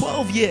for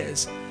 12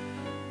 years,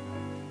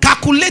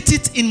 calculate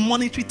it in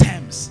monetary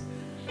terms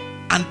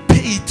and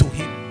pay it to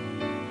him.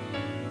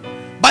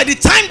 By the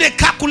time they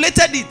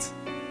calculated it,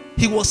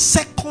 he was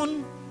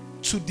second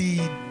to the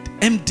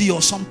MD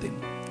or something.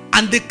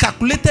 And they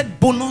calculated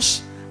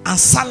bonus and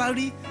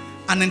salary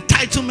and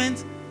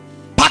entitlement,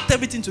 packed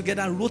everything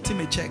together, wrote him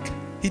a check.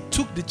 He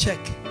took the check.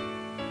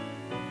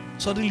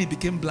 Suddenly he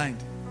became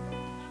blind.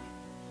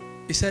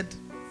 He said,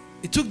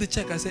 he took the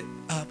check. I said,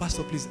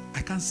 Pastor, please,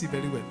 I can't see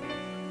very well.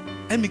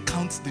 Let me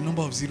count the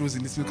number of zeros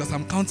in this because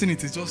I'm counting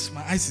it. It's just,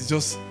 my eyes is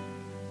just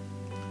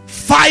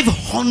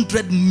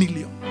 500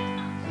 million.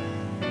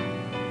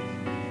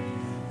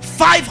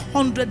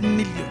 500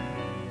 million.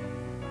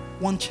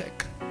 One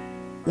check.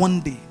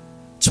 One day.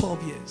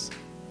 12 years.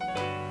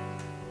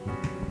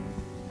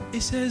 He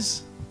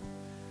says,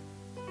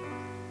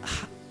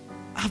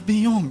 I've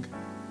been young.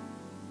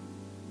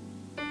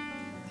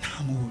 Now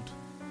I'm old.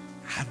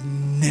 I've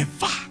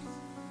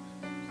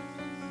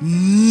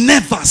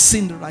never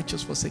seen the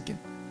righteous forsaken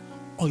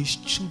or his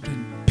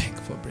children beg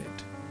for bread.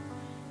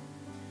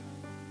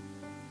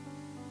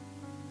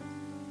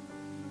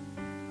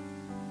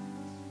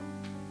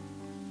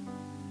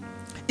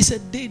 He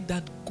said, they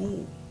that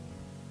go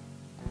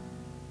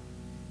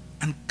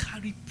and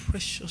carry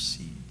precious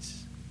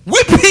seeds,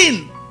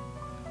 weeping,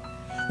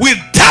 will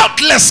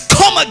doubtless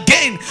come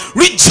again,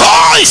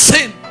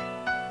 rejoicing.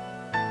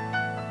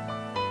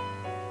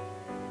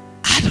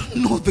 I don't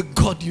know the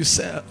God you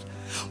serve,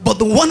 but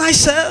the one I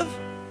serve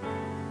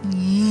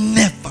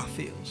never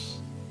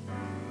fails.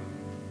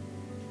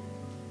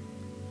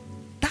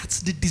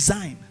 That's the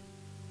design.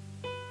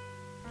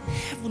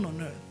 Heaven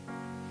on earth.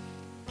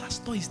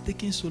 Pastor is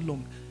taking so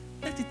long.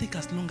 Let it take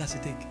as long as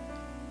it takes.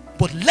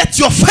 But let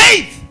your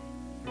faith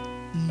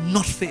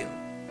not fail.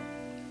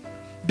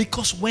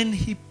 Because when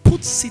he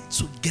puts it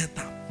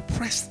together,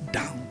 pressed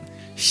down,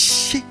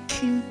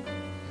 shaking,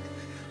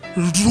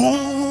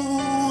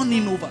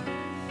 running over.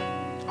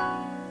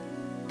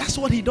 That's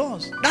what he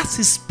does. That's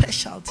his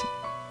specialty.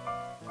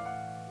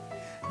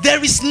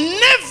 There is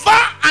never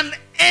an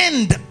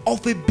end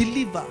of a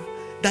believer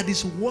that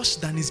is worse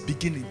than his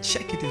beginning.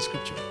 Check it in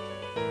scripture.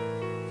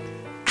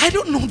 I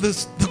don't know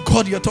the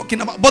God you're talking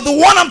about, but the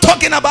one I'm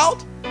talking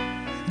about,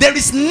 there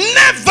is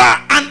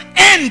never an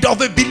end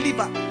of a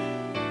believer.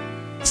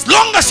 As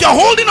long as you're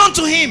holding on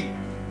to him,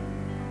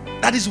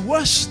 that is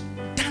worse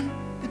than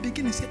the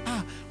beginning. Say,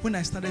 when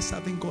I started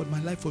serving God,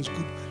 my life was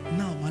good.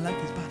 Now my life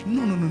is bad.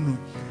 No.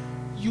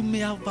 You may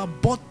have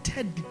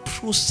aborted the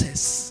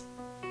process.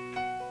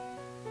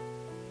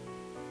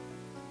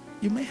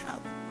 You may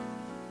have.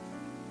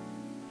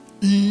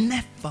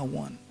 Never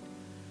one.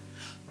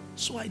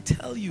 So I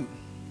tell you,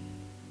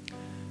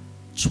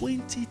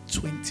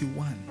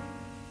 2021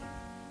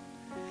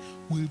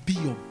 will be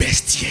your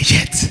best year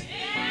yet.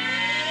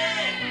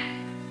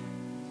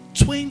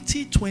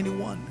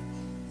 2021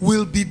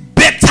 will be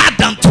better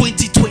than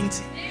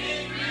 2020.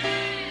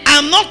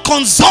 I'm not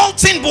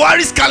consulting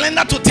Buhari's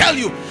calendar to tell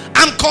you.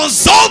 I'm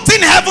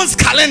consulting heaven's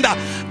calendar,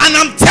 and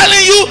I'm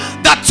telling you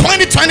that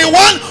 2021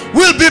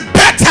 will be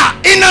better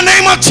in the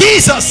name of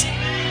Jesus.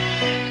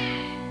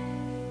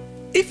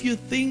 If you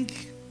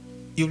think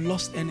you've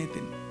lost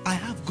anything, I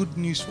have good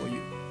news for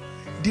you.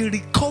 The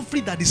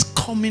recovery that is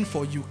coming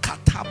for you,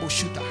 Katabo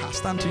Shutaha,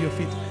 stand to your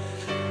feet.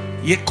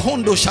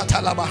 Yekondo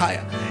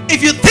Shatalabahaya.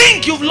 If you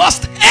think you've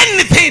lost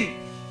anything,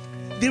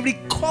 the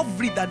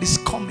recovery that is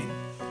coming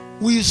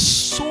will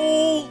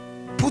so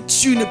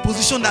put you in a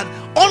position that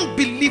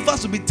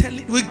unbelievers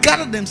will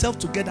gather themselves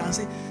together and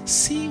say,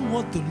 see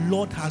what the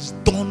Lord has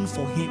done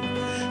for him.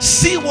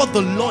 See what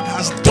the Lord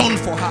has done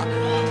for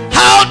her.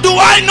 How do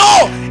I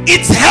know?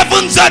 It's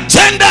heaven's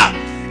agenda.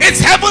 It's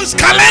heaven's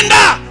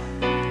calendar.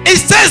 It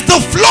says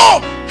the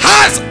flow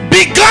has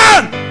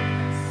begun.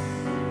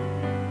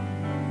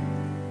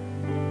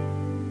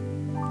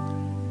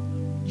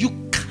 You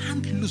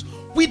can't lose.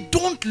 We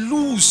don't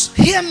lose.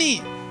 Hear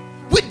me.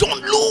 We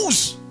don't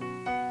lose.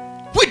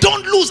 We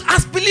don't lose.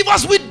 As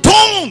believers, we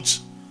don't.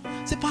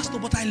 Say, Pastor,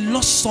 but I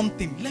lost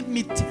something. Let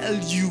me tell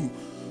you.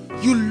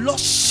 You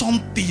lost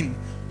something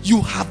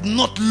you have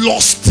not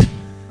lost.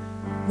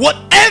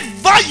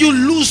 Whatever you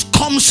lose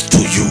comes to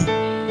you.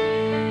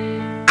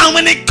 And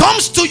when it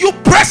comes to you,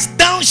 pressed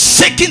down,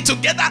 shaking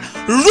together,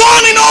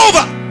 running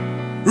over.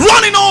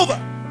 Running over.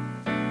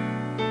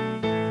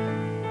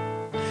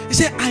 He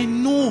said, I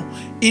know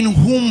in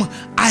whom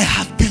I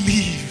have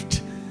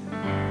believed.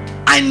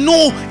 I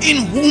know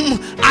in whom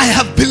I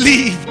have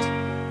believed.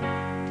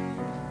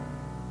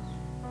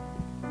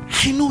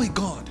 I know a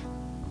God.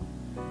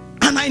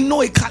 And I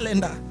know a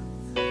calendar.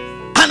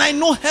 And I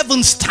know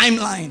heaven's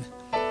timeline.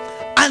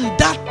 And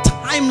that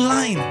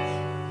timeline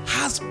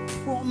has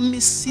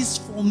promises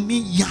for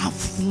me.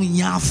 Yafu,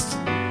 yafu.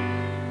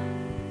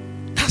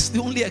 That's the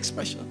only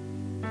expression.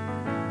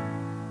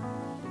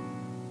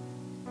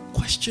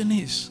 Question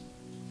is,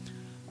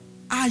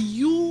 are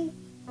you,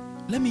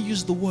 let me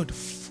use the word,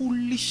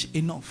 foolish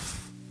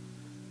enough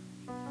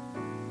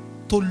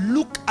to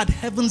look at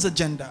heaven's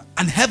agenda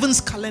and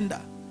heaven's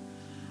calendar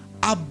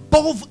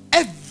above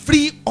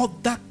every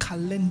other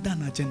calendar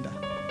and agenda?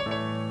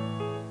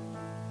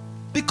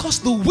 Because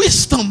the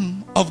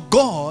wisdom of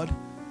God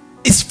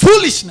is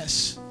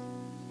foolishness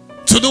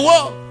to the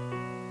world.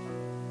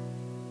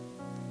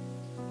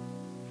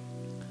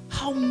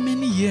 How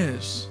many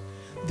years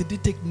did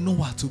it take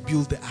Noah to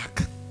build the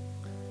ark?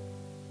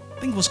 I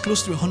think it was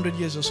close to 100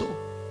 years or so.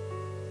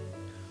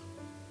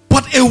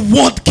 But a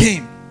word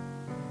came.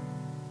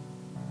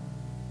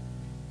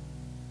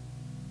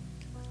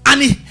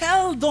 And he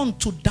held on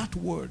to that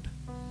word.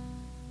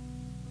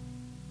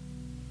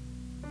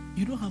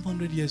 You don't have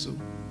 100 years old.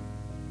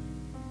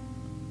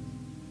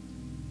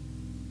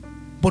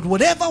 But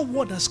whatever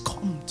word has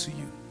come to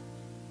you,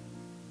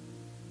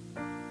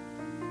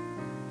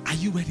 are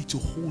you ready to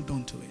hold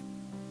on to it?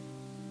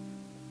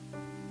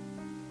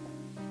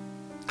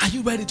 Are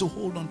you ready to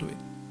hold on to it?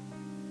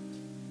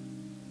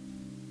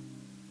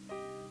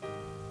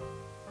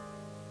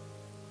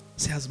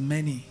 Say, as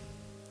many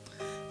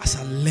as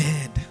are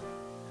led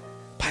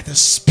by the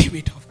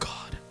Spirit of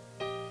God,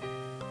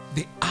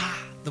 they are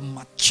the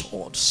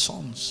matured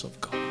sons of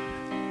God.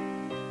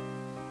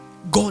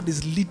 God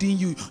is leading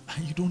you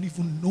and you don't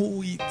even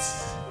know it.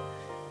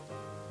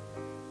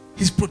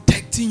 He's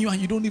protecting you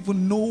and you don't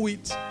even know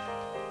it.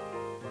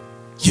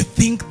 You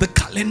think the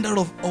calendar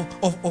of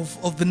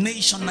the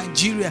nation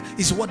Nigeria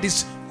is what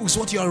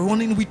you are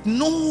running with.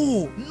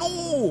 No.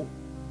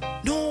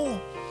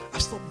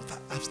 I've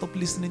stopped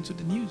listening to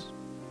the news.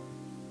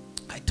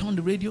 I turn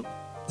the radio,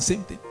 the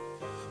same thing.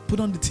 Put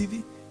on the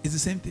TV, it's the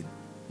same thing.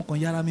 I'm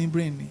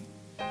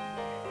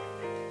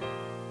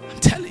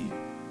telling you.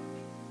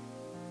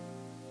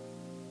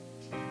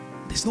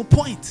 There's no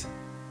point.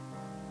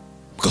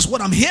 Because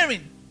what I'm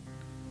hearing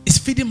is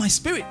feeding my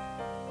spirit.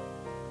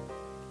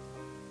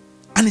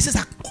 And it says,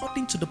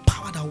 according to the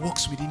power that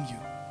works within you.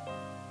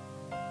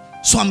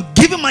 So I'm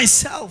giving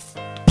myself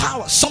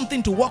power,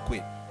 something to work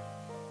with.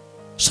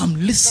 So I'm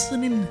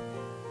listening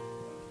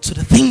to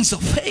the things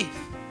of faith,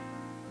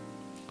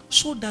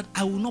 so that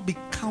I will not be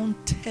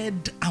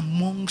counted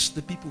amongst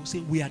the people who say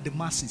we are the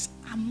masses.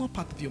 I'm not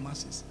part of your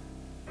masses.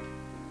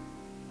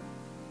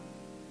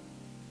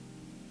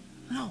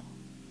 No.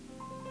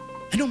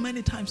 I know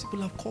many times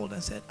people have called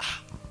and said,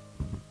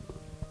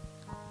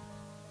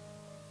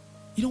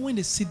 you know, when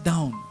they sit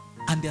down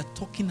and they're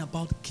talking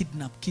about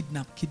kidnap,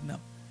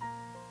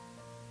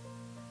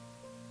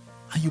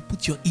 and you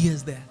put your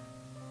ears there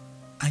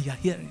and you're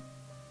hearing,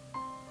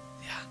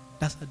 yeah,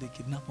 that's how they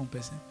kidnap one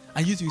person.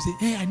 And you say,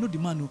 hey, I know the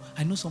man,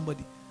 I know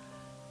somebody.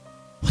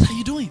 What are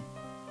you doing?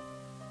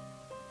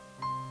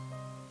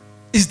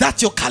 Is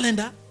that your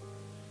calendar?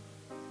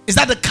 Is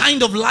that the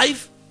kind of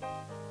life?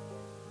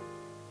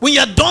 When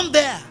you're done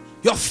there,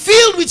 you're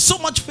filled with so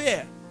much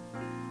fear.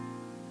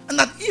 And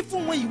that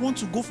even when you want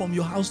to go from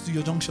your house to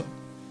your junction,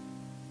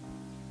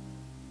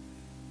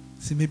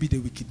 see, maybe they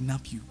will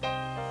kidnap you.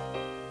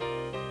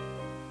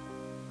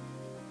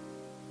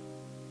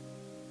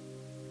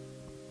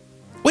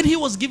 When he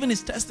was giving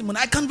his testimony,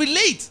 I can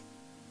relate.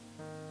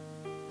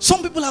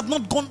 Some people have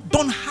not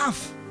done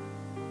half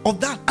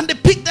of that, and they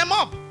picked them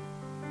up.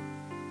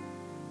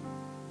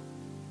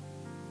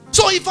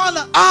 So he found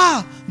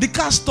out, the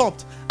car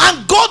stopped,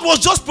 and God was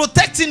just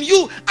protecting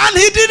you, and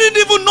he didn't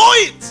even know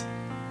it.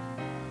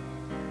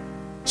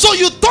 So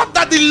you thought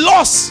that the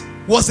loss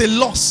was a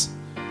loss,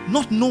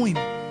 not knowing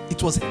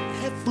it was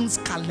heaven's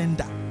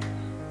calendar.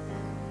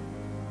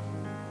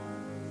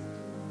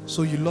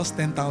 So you lost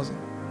 10,000.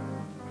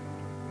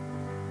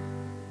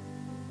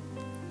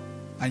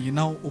 And you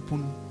now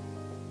open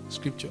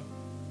scripture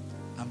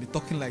and be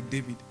talking like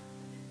David.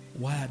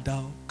 Why art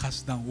thou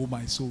cast down, O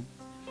my soul?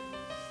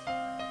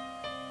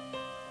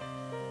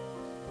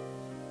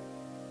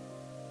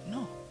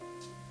 No.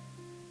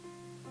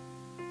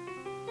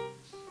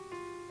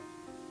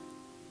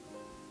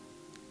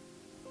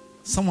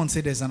 Someone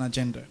say there's an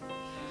agenda.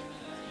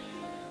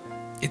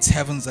 It's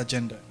heaven's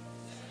agenda.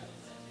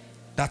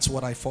 That's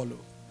what I follow.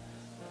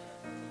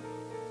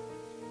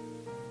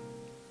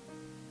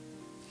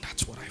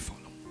 That's what I follow.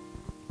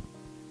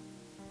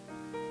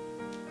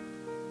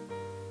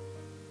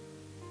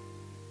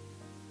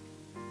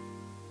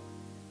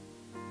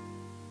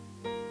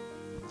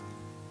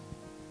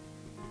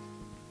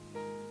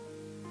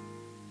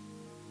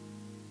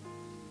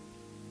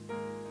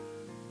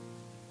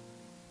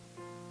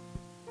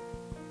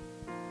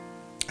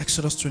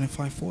 Exodus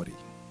 25:40.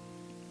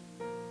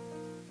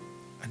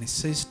 And it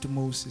says to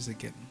Moses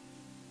again,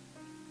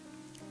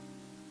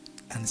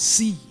 and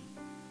see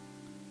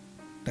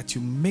that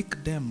you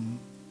make them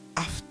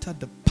after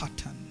the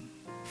pattern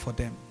for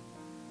them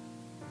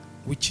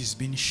which is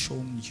being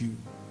shown you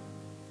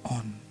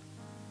on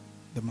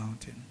the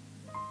mountain.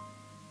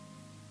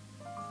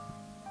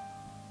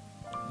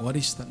 What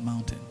is that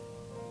mountain?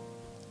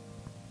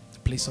 The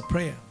place of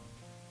prayer,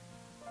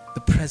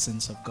 the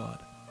presence of God,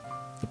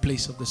 the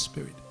place of the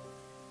Spirit.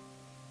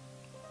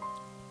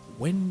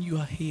 When you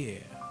are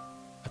here,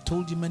 I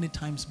told you many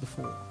times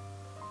before,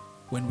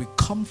 when we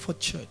come for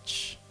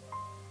church,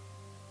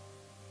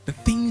 the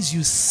things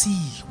you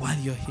see while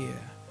you're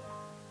here,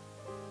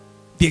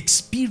 the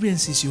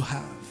experiences you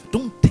have,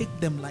 don't take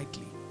them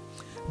lightly.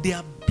 They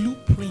are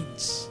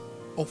blueprints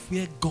of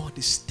where God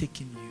is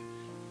taking you.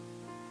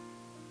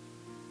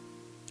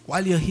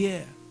 While you're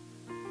here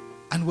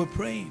and we're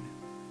praying,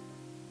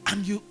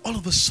 and you all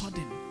of a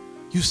sudden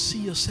you see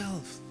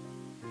yourself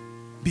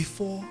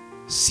before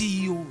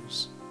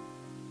CEOs,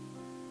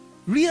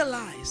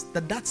 realize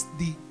that that's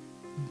the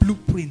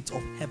blueprint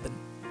of heaven.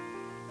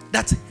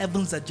 That's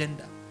heaven's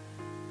agenda.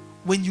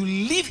 When you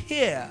leave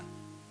here,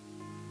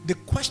 the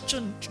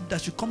question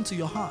that should come to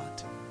your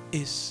heart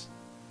is,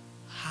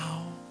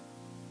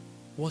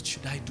 what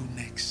should I do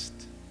next?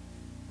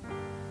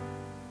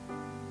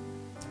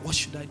 What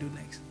should I do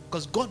next?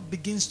 Because God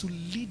begins to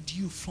lead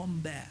you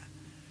from there.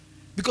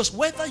 Because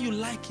whether you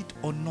like it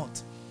or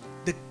not,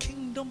 the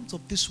kingdoms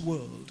of this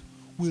world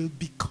will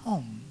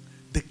become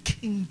the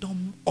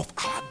kingdom of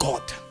our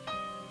God.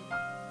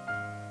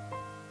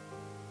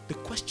 The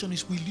question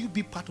is, will you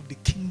be part of the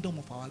kingdom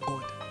of our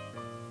God?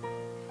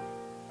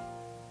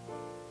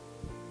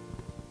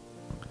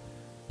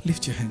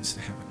 Lift your hands to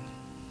heaven.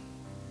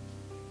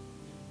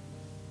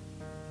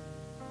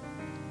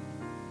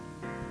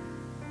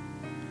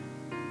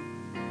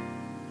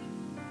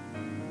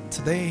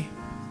 Today,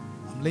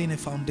 I'm laying a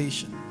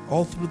foundation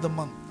all through the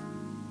month.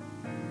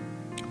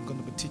 I'm going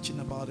to be teaching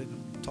about it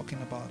and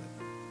talking about it.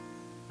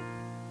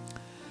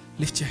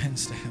 Lift your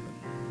hands to heaven.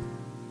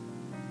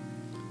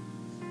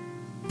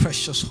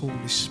 Precious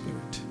Holy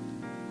Spirit,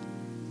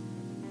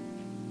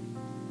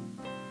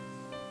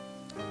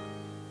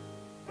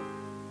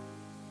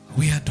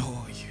 we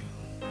adore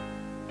you.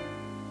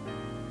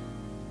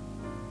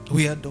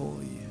 We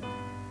adore you.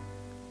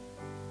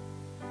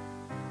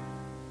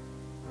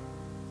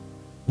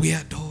 We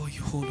adore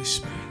you, Holy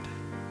Spirit.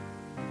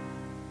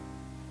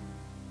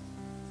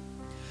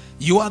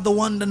 You are the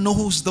one that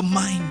knows the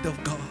mind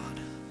of God.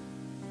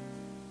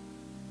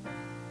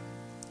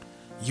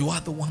 You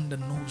are the one that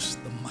knows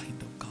the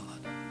mind of God.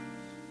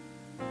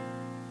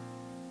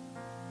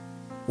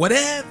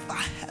 Whatever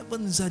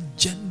heaven's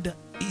agenda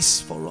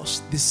is for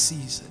us this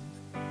season,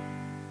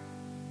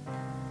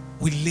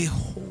 we lay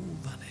hold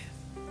on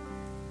it.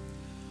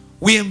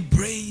 We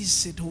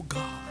embrace it, oh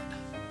God.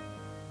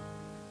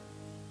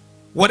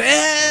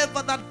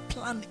 Whatever that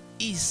plan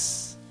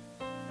is,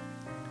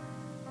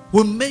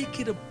 we'll make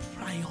it a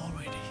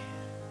priority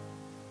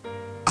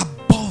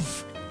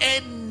above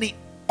any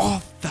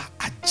other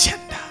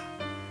agenda.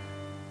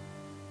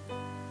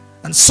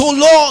 And so,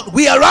 Lord,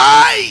 we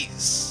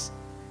arise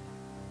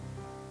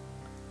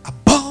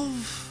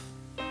above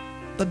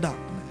the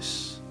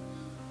darkness.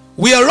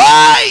 We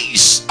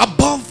arise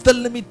above the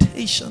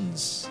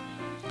limitations.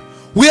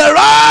 We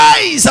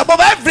arise above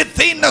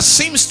everything that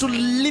seems to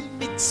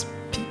limit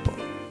people.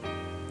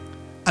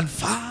 And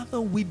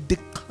Father, we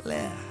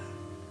declare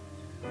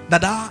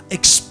that our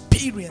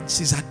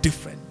experiences are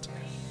different.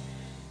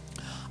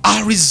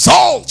 Our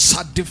results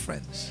are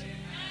different.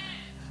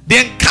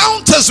 The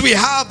encounters we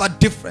have are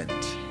different.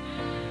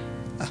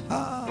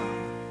 Aha.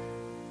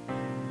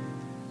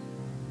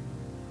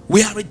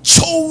 We are a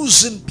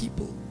chosen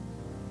people,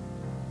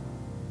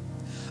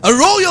 a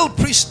royal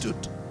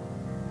priesthood,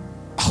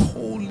 a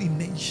holy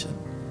nation.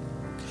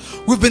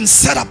 We've been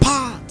set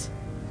apart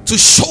to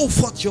show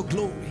forth your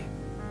glory.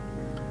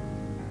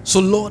 So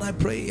Lord, I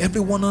pray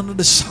everyone under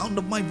the sound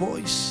of my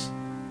voice,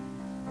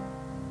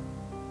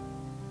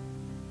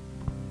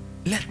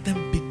 let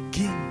them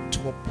begin to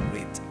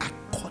operate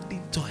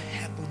according to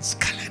heaven's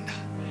calendar.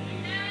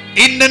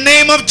 In the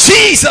name of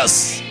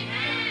Jesus.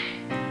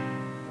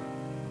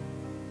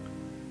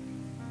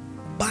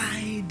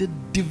 By the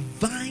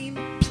divine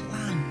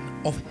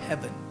plan of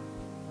heaven,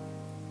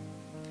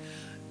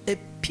 a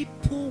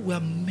people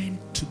were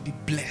meant to be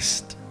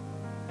blessed,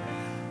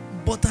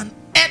 but an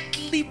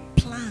earthly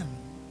plan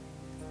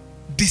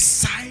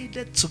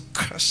decided to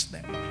curse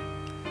them.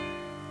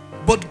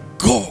 But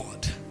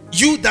God,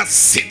 you that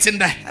sit in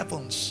the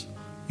heavens,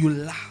 you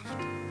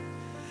laughed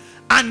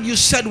and you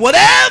said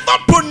whatever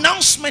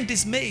pronouncement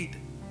is made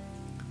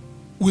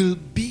will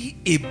be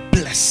a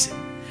blessing,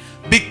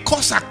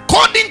 because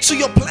according to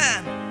your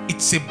plan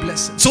it's a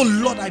blessing. So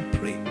Lord, I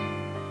pray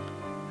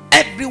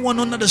everyone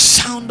under the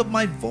sound of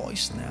my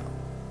voice now,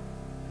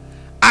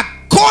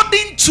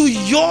 according to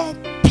your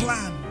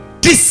plan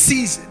this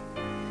season,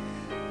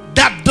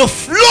 that the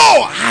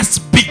flow has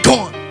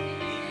begun.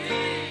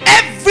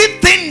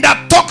 Everything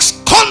that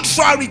talks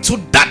contrary to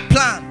that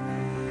plan,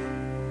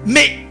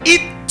 may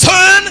it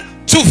turn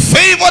to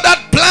favor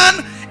that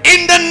plan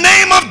in the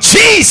name of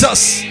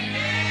Jesus.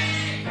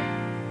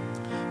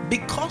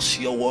 Because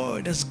your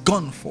word has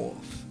gone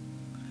forth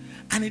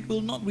and it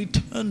will not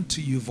return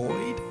to you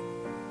void.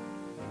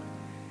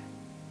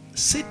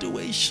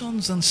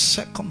 Situations and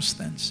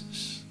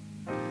circumstances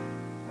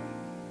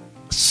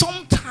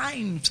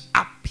sometimes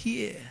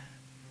appear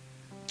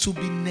to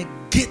be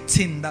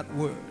negating that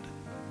word.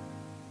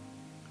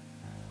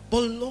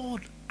 But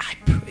Lord, I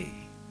pray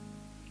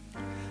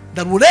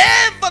that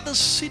whatever the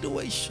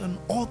situation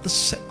or the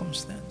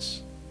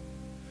circumstance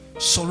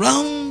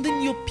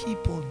surrounding your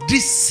people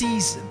this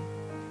season,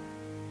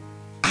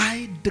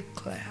 I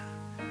declare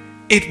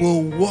it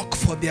will work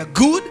for their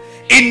good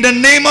in the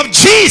name of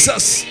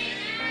Jesus.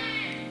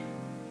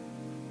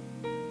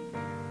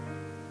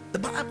 The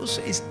Bible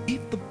says,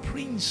 if the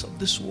prince of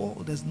this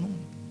world has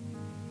known,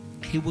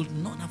 he will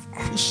not have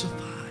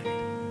crucified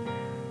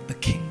the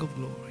King of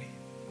Glory.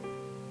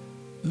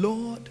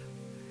 Lord,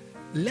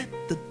 let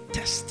the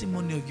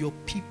testimony of your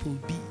people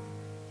be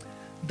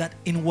that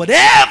in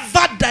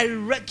whatever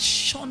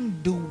direction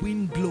the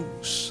wind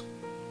blows,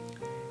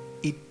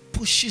 it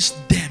pushes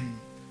them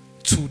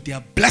to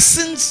their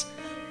blessings,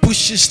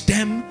 pushes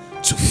them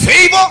to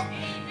favor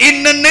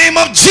in the name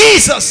of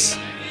Jesus.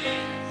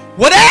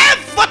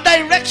 Whatever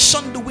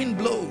direction the wind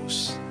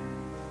blows,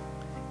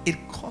 it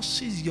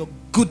causes your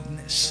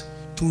goodness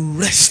to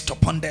rest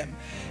upon them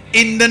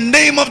in the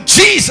name of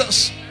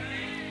Jesus.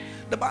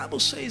 The Bible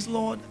says,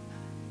 Lord,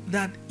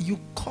 that you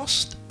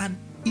caused an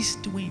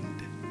east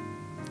wind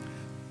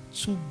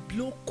to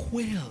blow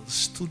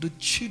quails to the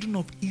children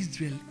of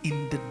Israel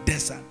in the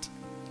desert.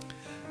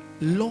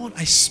 Lord,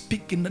 I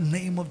speak in the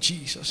name of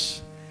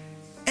Jesus.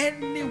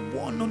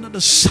 Anyone under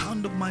the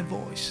sound of my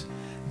voice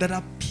that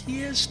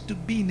appears to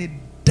be in a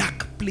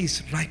dark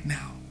place right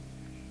now,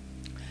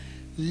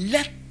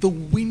 let the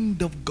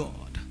wind of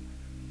God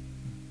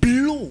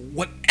blow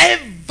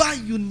whatever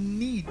you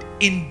need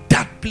in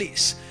that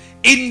place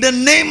in the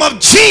name of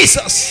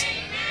Jesus.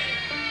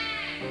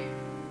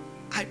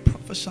 I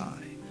prophesy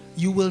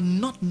you will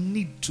not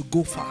need to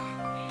go far.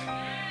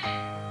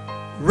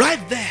 Right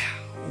there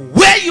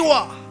where you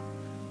are,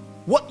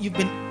 what you've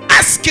been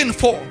asking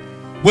for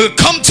will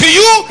come to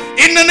you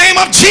in the name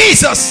of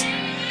Jesus.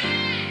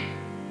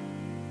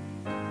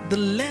 The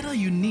letter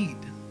you need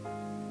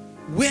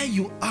where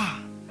you are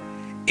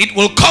It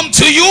will come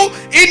to you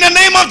in the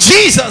name of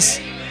Jesus.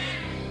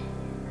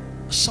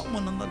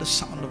 Someone under the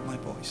sound of my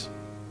voice,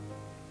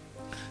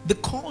 the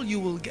call you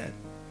will get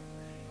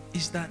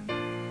is that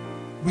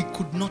we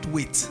could not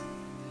wait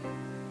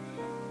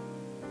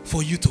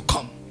for you to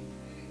come.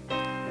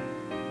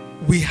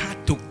 We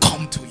had to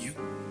come to you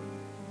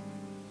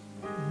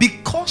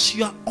because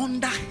you are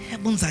under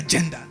heaven's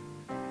agenda.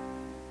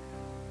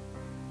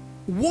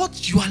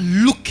 What you are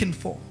looking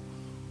for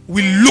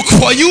will look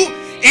for you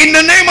in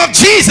the name of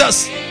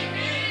Jesus.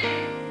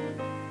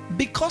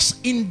 Because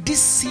in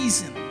this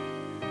season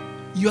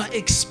you are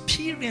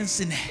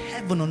experiencing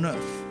heaven on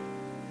earth.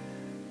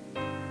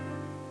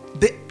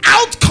 The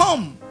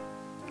outcome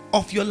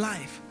of your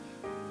life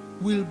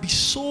will be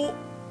so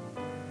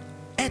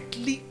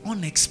earthly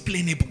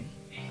unexplainable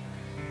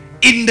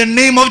in the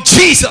name of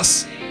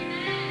Jesus.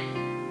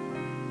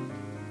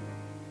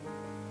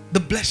 The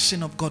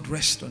blessing of God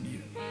rest on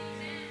you.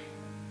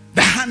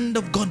 The hand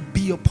of God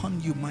be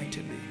upon you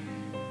mightily.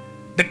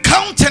 The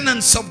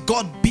countenance of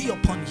God be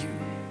upon you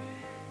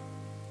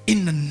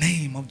in the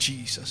name of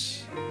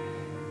Jesus.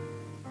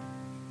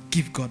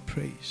 Give God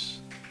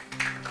praise.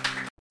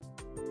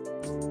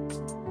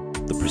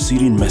 The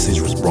preceding message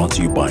was brought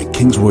to you by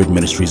Kingsword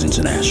Ministries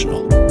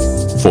International.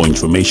 For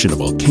information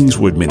about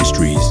Kingsword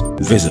Ministries,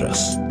 visit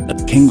us at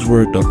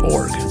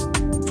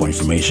kingsword.org for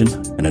information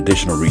and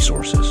additional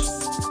resources.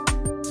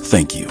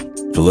 Thank you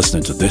for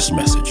listening to this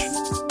message.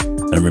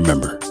 And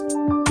remember,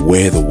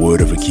 where the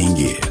word of a king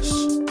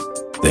is,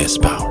 there's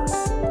power.